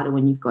push harder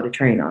when you've got a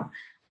trainer.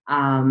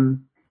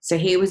 So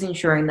he was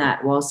ensuring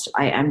that whilst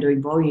I am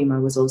doing volume, I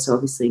was also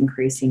obviously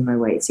increasing my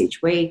weights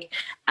each week.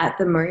 At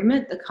the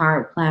moment, the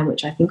current plan,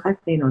 which I think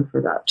I've been on for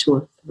about 2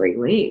 or 3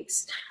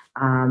 weeks,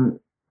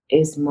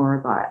 is more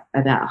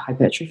about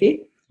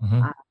hypertrophy.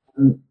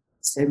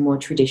 So more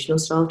traditional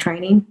style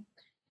training.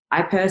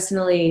 I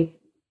personally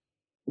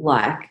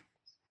like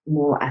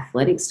more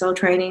athletic style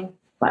training,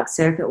 like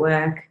circuit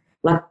work.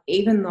 Like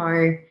even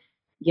though,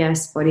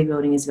 yes,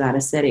 bodybuilding is about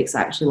aesthetics,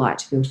 I actually like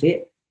to feel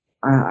fit.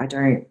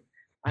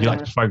 You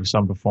like to focus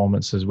on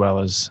performance as well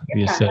as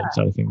the aesthetics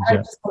side of things. I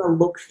just want to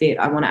look fit.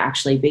 I want to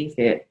actually be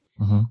fit.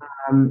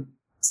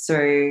 So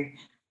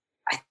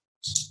I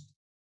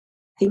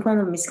think one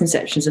of the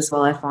misconceptions as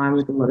well I find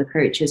with a lot of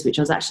coaches, which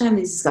I was actually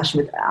having this discussion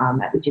with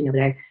at the gym the other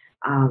day,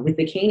 with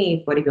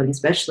bikini bodybuilding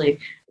especially,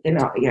 they're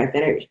not, they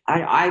don't.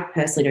 I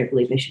personally don't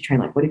believe they should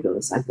train like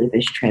bodybuilders. I believe they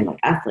should train like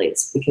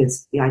athletes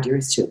because the idea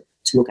is to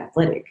look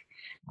athletic.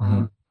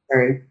 So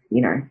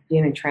you're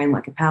going to train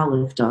like a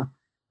powerlifter.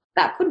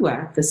 That could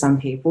work for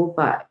some people,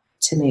 but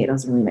to me, it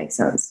doesn't really make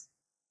sense.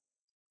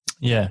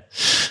 Yeah,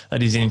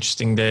 that is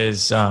interesting.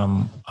 There's,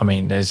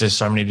 there's just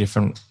so many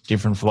different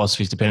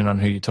philosophies depending on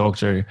who you talk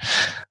to.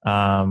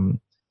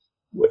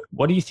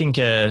 What do you think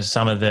are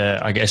some of the,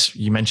 I guess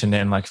you mentioned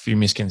then like a few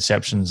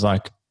misconceptions,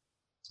 like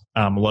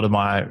a lot of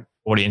my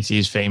audience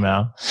is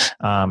female,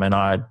 and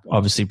I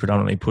obviously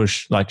predominantly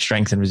push like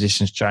strength and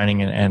resistance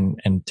training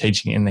and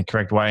teaching it in the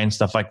correct way and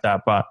stuff like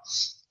that. But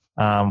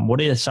what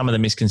are some of the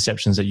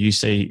misconceptions that you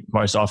see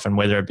most often,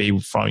 whether it be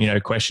from,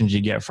 questions you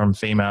get from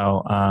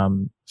female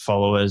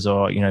followers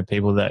or,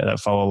 people that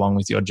follow along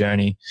with your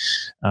journey,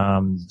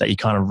 that you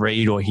kind of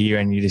read or hear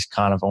and you just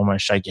kind of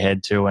almost shake your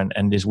head to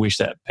and just wish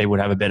that people would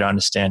have a better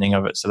understanding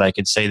of it so they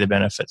could see the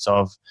benefits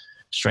of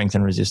strength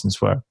and resistance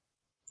work?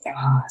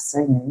 Oh,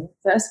 so many.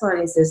 First one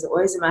is there's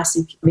always a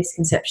massive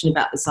misconception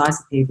about the size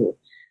of people.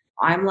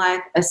 I'm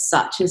like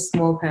such a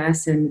small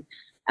person.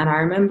 And I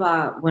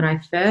remember when I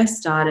first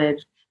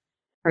started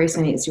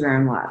posting on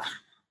Instagram like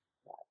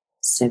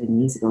 7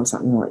 years ago or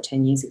something, like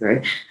 10 years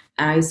ago.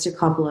 And I used to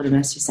cop a lot of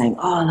messages saying,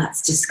 oh,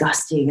 that's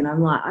disgusting. And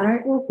I'm like, I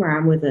don't walk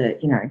around with a,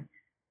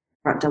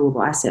 front double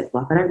bicep.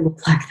 Like, I don't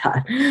look like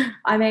that.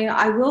 I mean,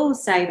 I will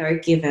say though,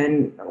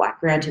 given, like,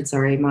 granted,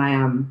 sorry, my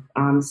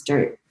arms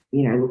don't,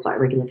 look like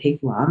regular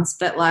people arms,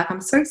 but like I'm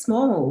so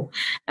small.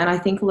 And I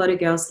think a lot of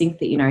girls think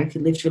that, if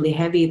you lift really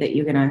heavy that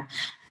you're going to,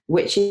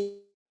 which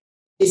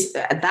is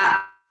at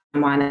that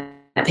mind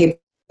that people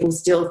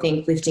still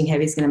think lifting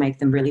heavy is going to make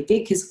them really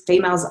big because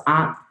females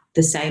aren't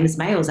the same as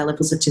males. Our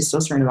levels of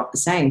testosterone are not the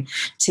same.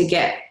 To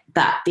get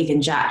that big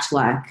and jacked,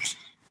 like,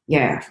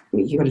 yeah,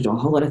 you got to do a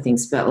whole lot of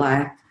things. But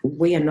like,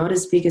 we are not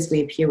as big as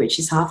we appear, which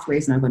is half the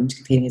reason I got into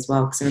competing as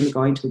well. Because I remember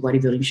going to a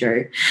bodybuilding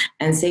show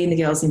and seeing the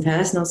girls in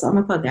person, I was like, oh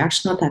my God, they're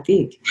actually not that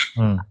big.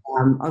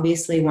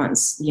 Obviously,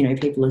 once,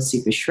 people are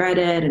super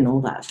shredded and all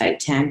that fake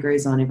tan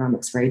goes on, everyone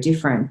looks very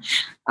different.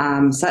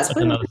 So that's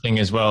another thing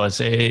as well.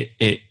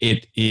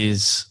 It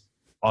is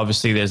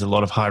obviously there's a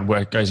lot of hard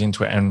work goes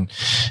into it, and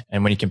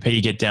when you compete,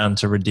 you get down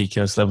to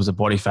ridiculous levels of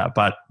body fat,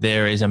 but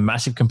there is a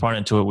massive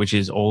component to it, which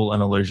is all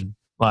an illusion.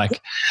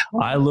 Like,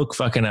 I look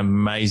fucking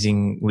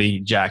amazingly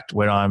jacked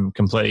when I'm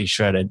completely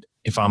shredded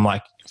if I'm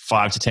like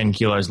 5 to 10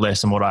 kilos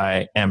less than what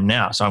I am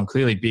now. So I'm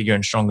clearly bigger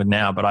and stronger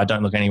now, but I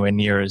don't look anywhere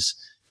near as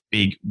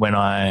big when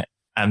I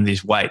am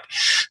this weight.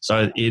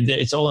 So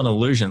it's all an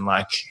illusion.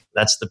 Like,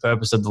 that's the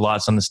purpose of the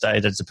lights on the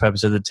stage. That's the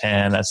purpose of the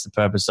tan. That's the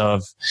purpose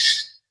of,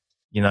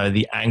 you know,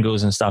 the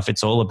angles and stuff.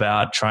 It's all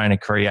about trying to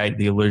create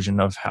the illusion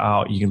of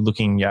how you're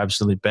looking your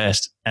absolute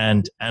best.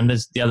 And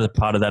there's the other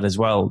part of that as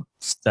well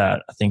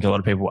that I think a lot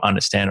of people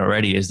understand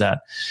already, is that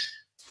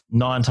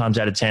 9 times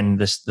out of 10,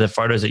 the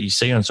photos that you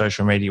see on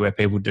social media where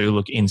people do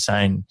look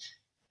insane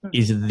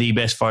is the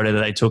best photo that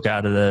they took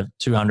out of the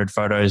 200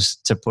 photos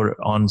to put it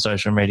on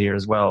social media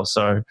as well.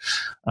 So,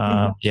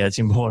 yeah, it's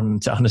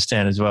important to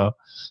understand as well.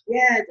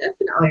 Yeah,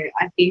 definitely.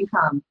 I think,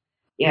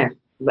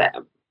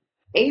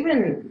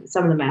 even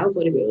some of the male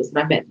bodybuilders, and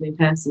I met them in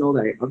person,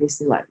 although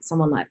obviously like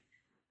someone like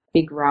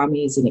Big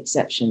Ramy is an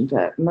exception,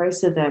 but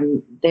most of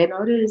them, they're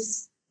not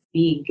as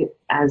big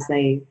as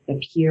they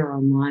appear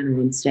online or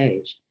on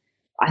stage.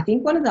 I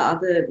think one of the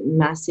other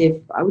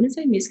massive, I wouldn't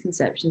say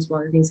misconceptions,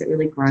 one of the things that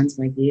really grinds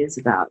my gears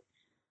about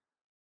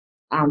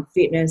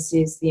fitness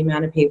is the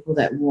amount of people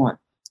that want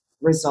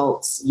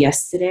results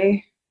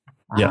yesterday.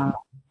 Yeah.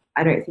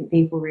 I don't think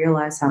people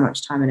realize how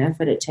much time and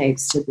effort it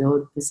takes to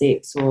build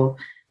physiques, or,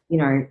 you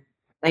know,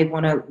 they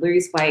want to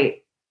lose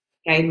weight,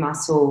 gain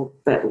muscle,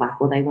 but like,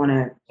 well, they want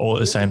to all at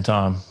the same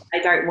time. They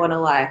don't want to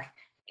like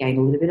gain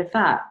a little bit of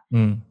fat.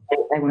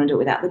 They want to do it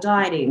without the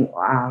dieting.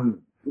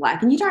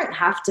 And you don't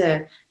have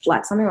to,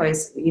 like, something I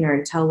always, you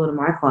know, tell a lot of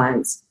my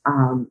clients,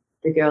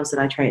 the girls that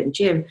I train at the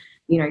gym,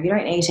 you know, you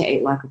don't need to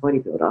eat like a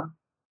bodybuilder.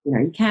 You know,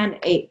 you can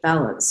eat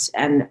balanced.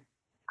 And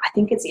I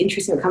think it's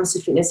interesting when it comes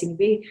to fitness. It can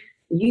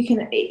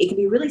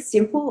be really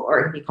simple, or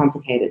it can be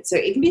complicated. So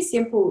it can be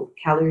simple,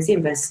 calories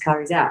in versus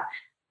calories out.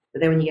 But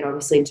then when you get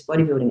obviously into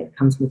bodybuilding, it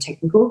becomes more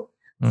technical.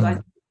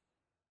 So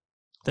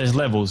there's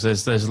levels.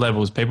 There's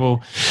levels.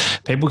 People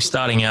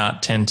starting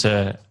out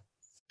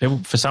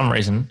for some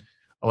reason,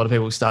 a lot of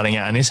people starting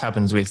out, and this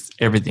happens with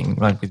everything,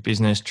 like with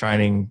business,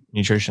 training,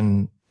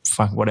 nutrition,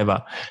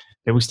 whatever.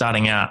 People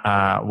starting out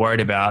are worried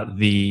about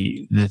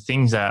the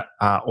things that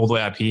are all the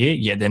way up here,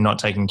 yet they're not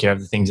taking care of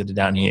the things that are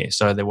down here.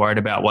 So they're worried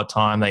about what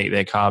time they eat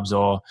their carbs,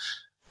 or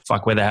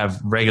where they have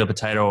regular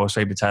potato or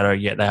sweet potato,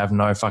 yet they have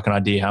no fucking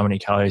idea how many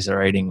calories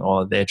they're eating,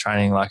 or they're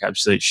training like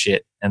absolute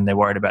shit and they're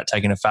worried about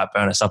taking a fat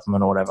burner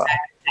supplement or whatever.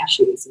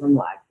 Cashews, and I'm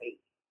like,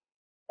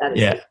 that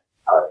is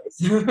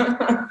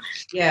calories.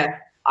 Yeah,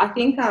 I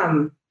think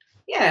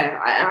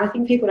I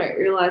think people don't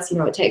realize, you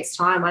know, it takes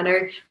time. I know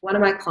one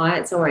of my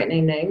clients, I won't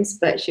name names,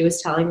 but she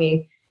was telling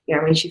me, you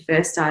know, when she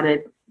first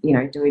started, you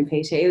know, doing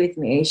PT with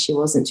me, she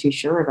wasn't too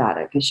sure about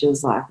it because she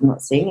was like, I'm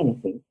not seeing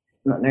anything,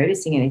 I'm not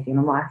noticing anything.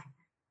 I'm like,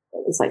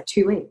 it was like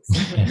 2 weeks.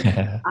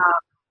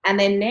 And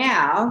then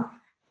now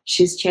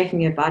she's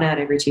checking her butt out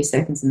every 2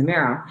 seconds in the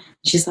mirror.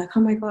 She's like,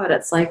 oh my God,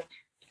 it's like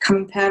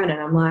becoming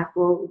permanent. I'm like,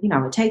 well, you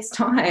know, it takes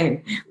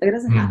time. Like, it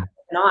doesn't happen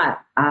overnight.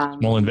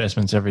 Small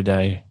investments every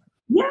day.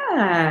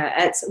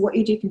 Yeah, it's what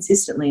you do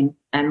consistently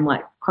and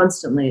like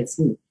constantly. It's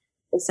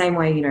the same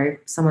way, you know,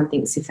 someone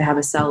thinks if they have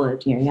a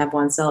salad, you know, you have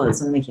one salad,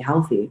 it's going to make you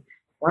healthy.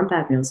 One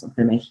bad meal is not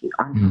going to make you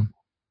unhealthy.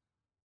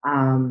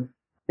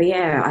 But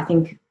yeah, I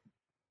think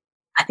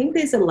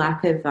there's a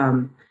lack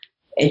of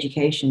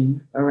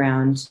education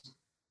around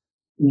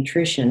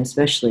nutrition,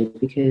 especially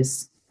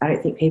because I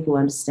don't think people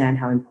understand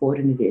how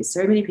important it is.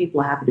 So many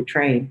people are happy to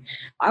train.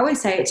 I always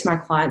say it to my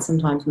clients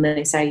sometimes when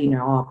they say, you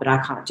know, oh, but I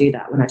can't do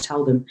that. When I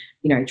tell them,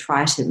 you know,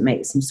 try to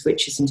make some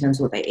switches in terms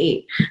of what they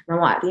eat. And I'm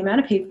like, the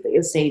amount of people that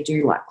you'll see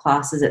do like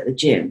classes at the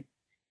gym,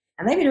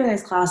 and they've been doing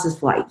those classes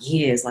for like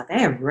years. Like, they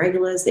have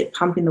regulars, they're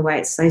pumping the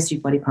weights, they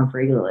do body pump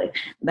regularly.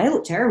 They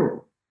look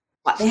terrible.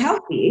 Like, they're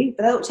healthy,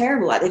 but they look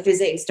terrible. Like, their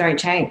physiques don't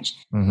change.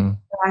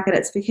 Like,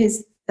 it's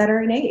because they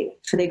don't need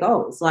for their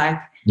goals. Like,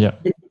 the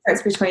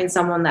difference between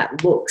someone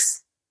that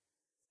looks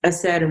a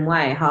certain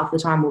way half the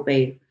time will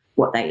be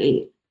what they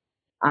eat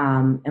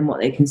and what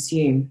they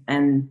consume.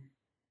 And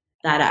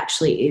that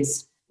actually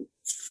is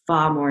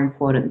far more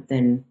important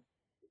than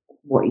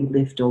what you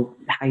lift or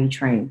how you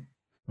train.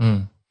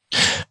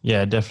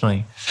 Yeah,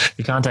 definitely.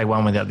 You can't take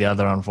one without the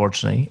other,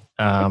 unfortunately.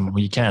 Well,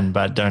 you can,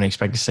 but don't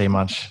expect to see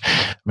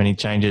many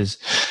changes.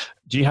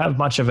 Do you have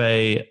much of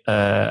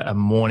a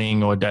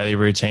morning or daily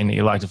routine that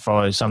you like to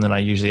follow? Something I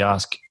usually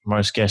ask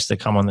most guests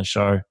that come on the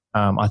show.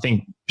 I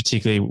think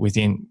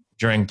particularly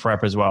during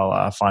prep as well,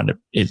 I find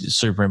it's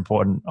super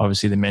important.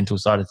 Obviously, the mental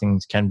side of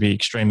things can be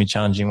extremely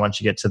challenging once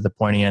you get to the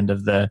pointy end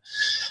of the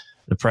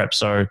prep.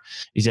 So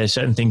is there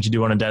certain things you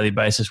do on a daily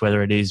basis,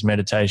 whether it is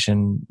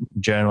meditation,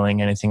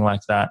 journaling, anything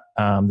like that,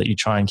 that you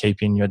try and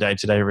keep in your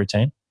day-to-day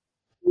routine?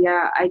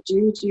 Yeah, I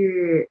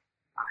do.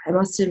 I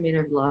must admit,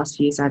 over the last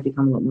few years, I've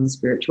become a lot more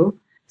spiritual.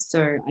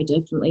 So I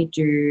definitely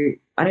do.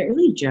 I don't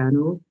really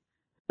journal,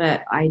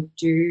 but I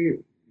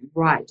do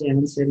write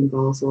down certain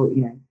goals, or,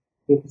 you know,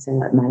 people say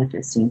like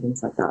manifesting and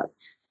things like that.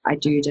 I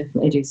do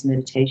definitely do some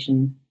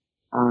meditation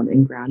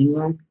and grounding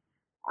work.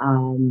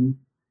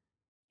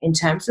 In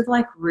terms of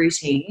like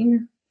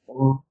routine,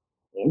 or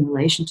in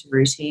relation to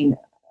routine,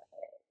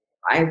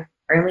 I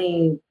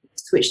only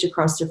switched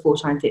across to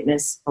full-time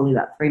fitness probably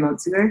about 3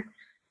 months ago.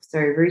 So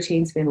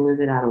routine's been a little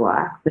bit out of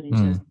whack. But in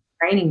terms of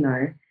training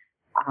though,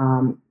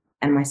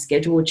 and my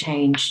schedule will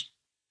change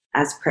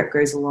as prep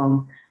goes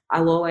along.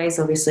 I'll always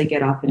obviously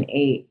get up and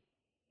eat.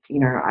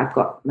 I've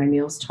got my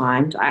meals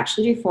timed. I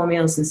actually do 4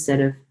 meals instead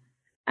of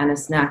and a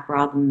snack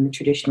rather than the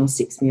traditional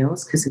 6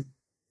 meals because of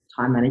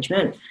time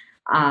management.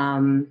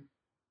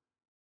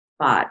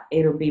 But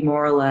it'll be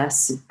more or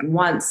less,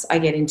 once I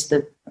get into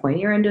the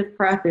pointier end of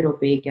prep, it'll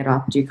be get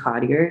up, do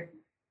cardio. It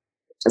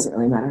doesn't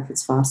really matter if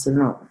it's fasted or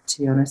not,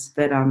 to be honest.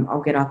 But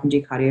I'll get up and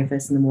do cardio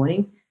first in the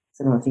morning,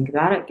 so I don't want to think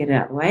about it, get it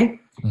out of the way.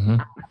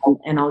 Mm-hmm.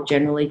 And I'll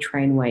generally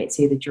train weights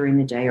either during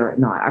the day or at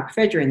night. I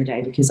prefer during the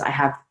day because I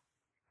have,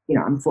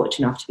 I'm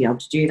fortunate enough to be able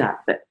to do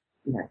that. But,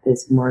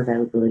 there's more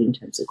availability in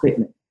terms of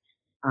equipment.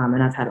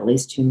 And I've had at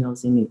least 2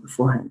 meals in me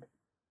beforehand.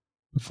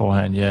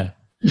 Yeah.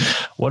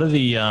 What are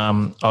the,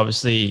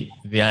 obviously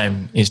the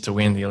aim is to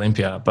win the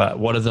Olympia, but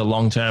what are the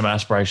long-term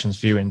aspirations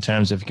for you in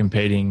terms of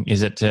competing?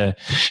 Is it to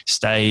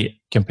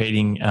stay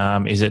competing?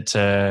 Is it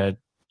to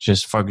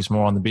just focus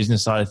more on the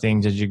business side of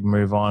things as you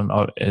move on?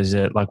 Or is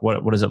it like,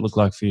 what does it look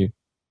like for you?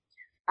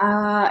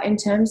 In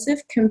terms of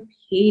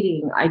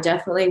competing, I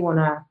definitely want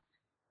to,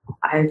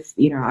 I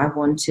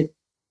want to,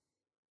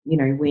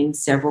 win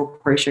several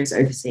pro shows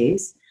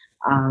overseas.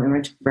 I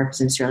want to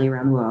represent Australia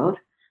around the world.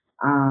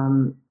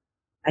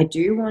 I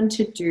do want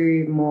to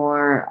do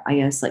more, I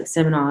guess, like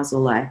seminars or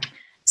like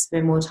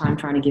spend more time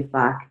trying to give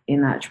back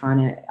in that, trying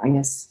to, I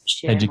guess,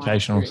 share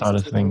educational side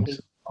of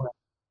things.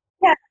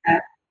 Yeah,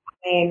 I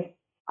mean,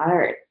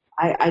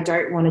 I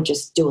don't want to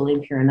just do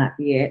Olympia and that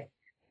be it.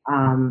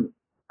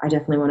 I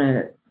definitely want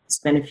to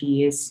spend a few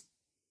years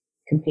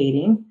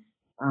competing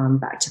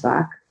back to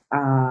back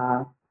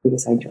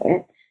because I enjoy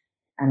it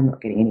and I'm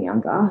not getting any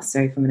younger. So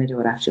if I'm going to do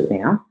it, I have to do it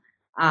now.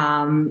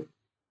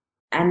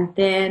 And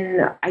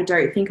then I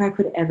don't think I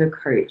could ever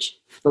coach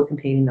for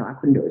competing. No, I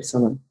couldn't do it to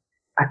someone.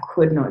 I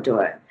could not do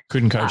it.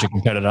 Couldn't coach a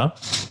competitor?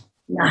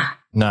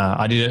 Nah,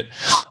 I did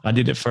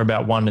it for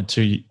about 1 or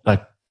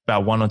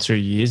 2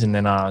 years, and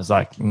then I was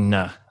like,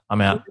 nah,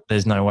 I'm out.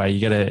 There's no way.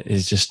 You gotta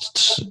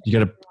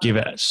give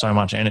it so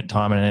much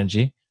time and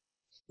energy.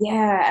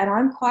 Yeah, and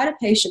I'm quite a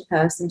patient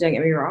person, don't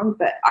get me wrong,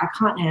 but I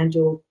can't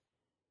handle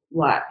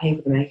like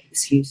people to make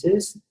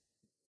excuses.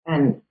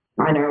 And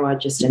I know I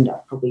just end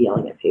up probably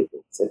yelling at people.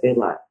 So they're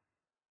like,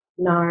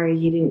 no,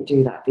 you didn't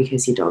do that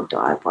because your dog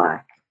died.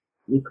 Like,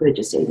 you could have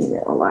just eaten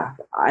it. Or like,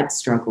 I'd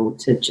struggle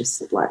to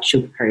just like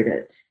sugarcoat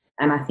it.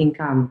 And I think,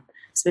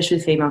 especially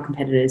with female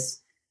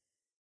competitors,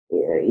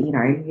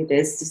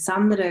 there's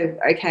some that are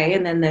okay,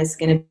 and then there's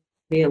going to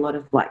be a lot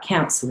of like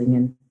counselling.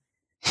 And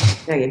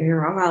don't get me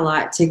wrong, I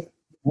like to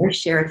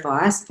share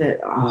advice, but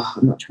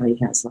I'm not trying to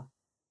be a counsellor.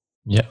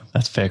 Yeah,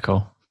 that's fair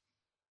call.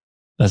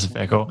 That's a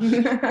fair call.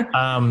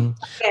 And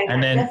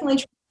then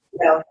definitely.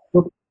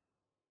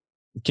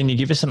 Can you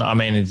give us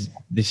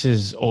this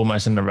is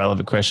almost an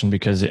irrelevant question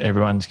because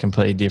everyone's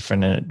completely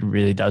different and it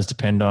really does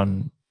depend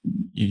on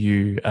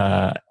you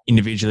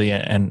individually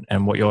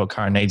and what your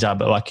current needs are.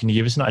 But like, can you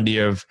give us an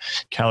idea of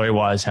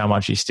calorie-wise how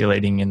much you're still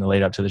eating in the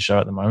lead up to the show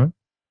at the moment?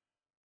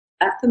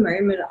 At the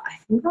moment, I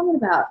think I'm at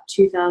about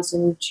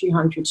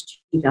 2,200 to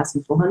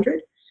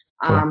 2,400.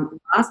 Cool.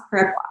 Last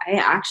prep, I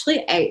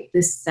actually ate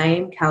the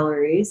same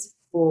calories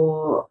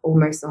for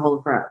almost the whole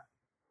of prep.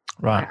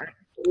 Right.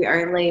 We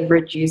only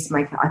reduced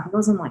I think I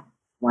was on like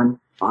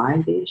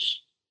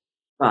 1.5-ish,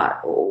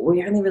 but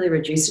we only really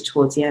reduced it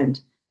towards the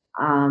end.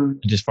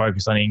 Just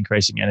focus on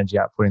increasing energy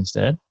output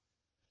instead?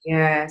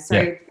 Yeah.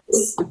 So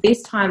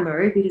this time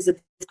though, because of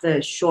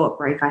the short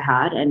break I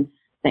had and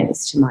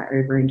thanks to my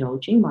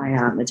overindulging, my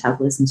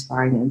metabolism's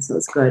firing in, so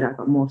it's good. I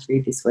got more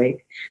food this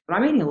week. But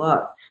I'm eating a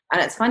lot.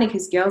 And it's funny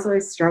because girls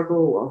always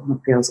struggle, well,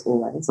 not girls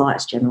always, I like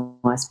to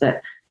generalise,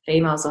 but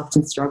females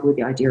often struggle with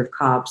the idea of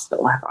carbs.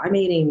 But like I'm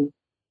eating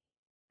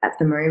at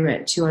the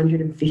moment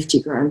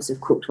 250 grams of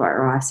cooked white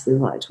rice with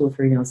like 2 or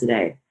 3 meals a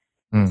day.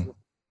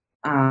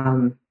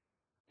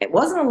 It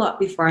wasn't a lot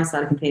before I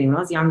started competing. When I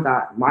was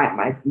younger,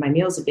 my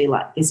meals would be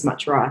like this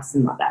much rice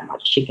and like that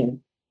much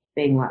chicken,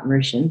 being like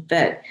Mauritian.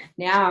 But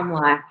now I'm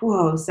like,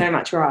 whoa, so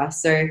much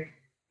rice. So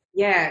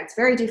yeah, it's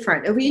very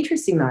different. It'll be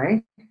interesting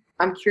though.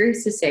 I'm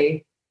curious to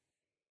see.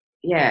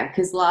 Yeah,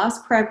 because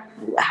last prep,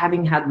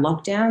 having had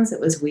lockdowns, it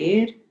was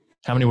weird.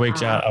 How many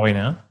weeks out are we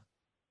now?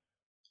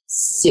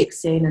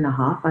 16 and a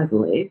half, I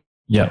believe.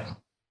 Yeah.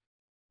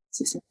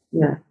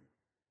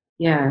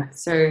 Yeah.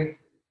 So,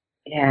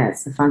 yeah,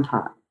 it's the fun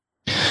part.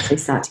 They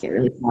start to get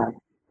really tired.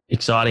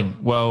 Exciting.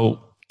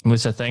 Well,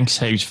 Melissa, thanks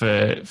heaps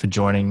for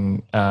joining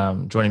me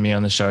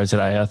on the show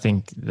today. I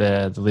think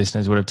the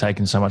listeners would have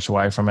taken so much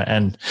away from it,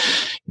 and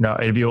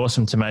it'd be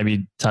awesome to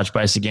maybe touch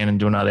base again and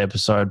do another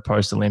episode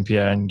post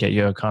Olympia and get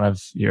your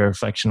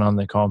reflection on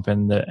the comp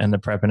and the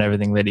prep and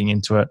everything leading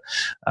into it.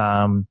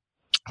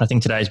 I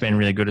think today's been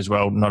really good as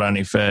well, not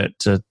only for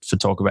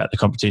talk about the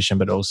competition,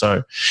 but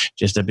also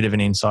just a bit of an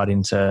insight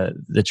into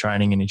the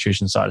training and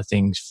nutrition side of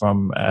things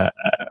from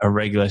a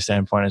regular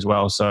standpoint as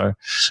well. So,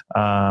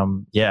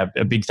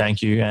 a big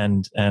thank you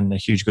and a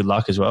huge good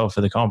luck as well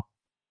for the comp.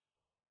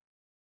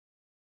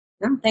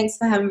 No, thanks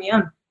for having me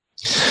on.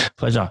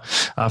 Pleasure.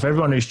 For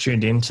everyone who's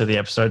tuned in to the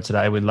episode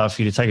today, we'd love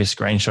for you to take a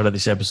screenshot of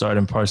this episode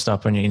and post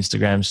up on your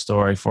Instagram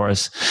story for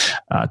us.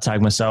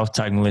 Tag myself,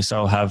 tag Melissa.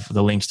 I'll have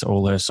the links to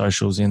all her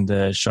socials in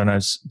the show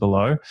notes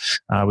below.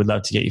 We'd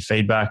love to get your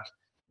feedback.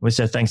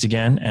 Melissa, thanks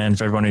again. And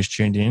for everyone who's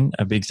tuned in,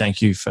 a big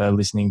thank you for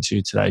listening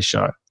to today's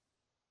show.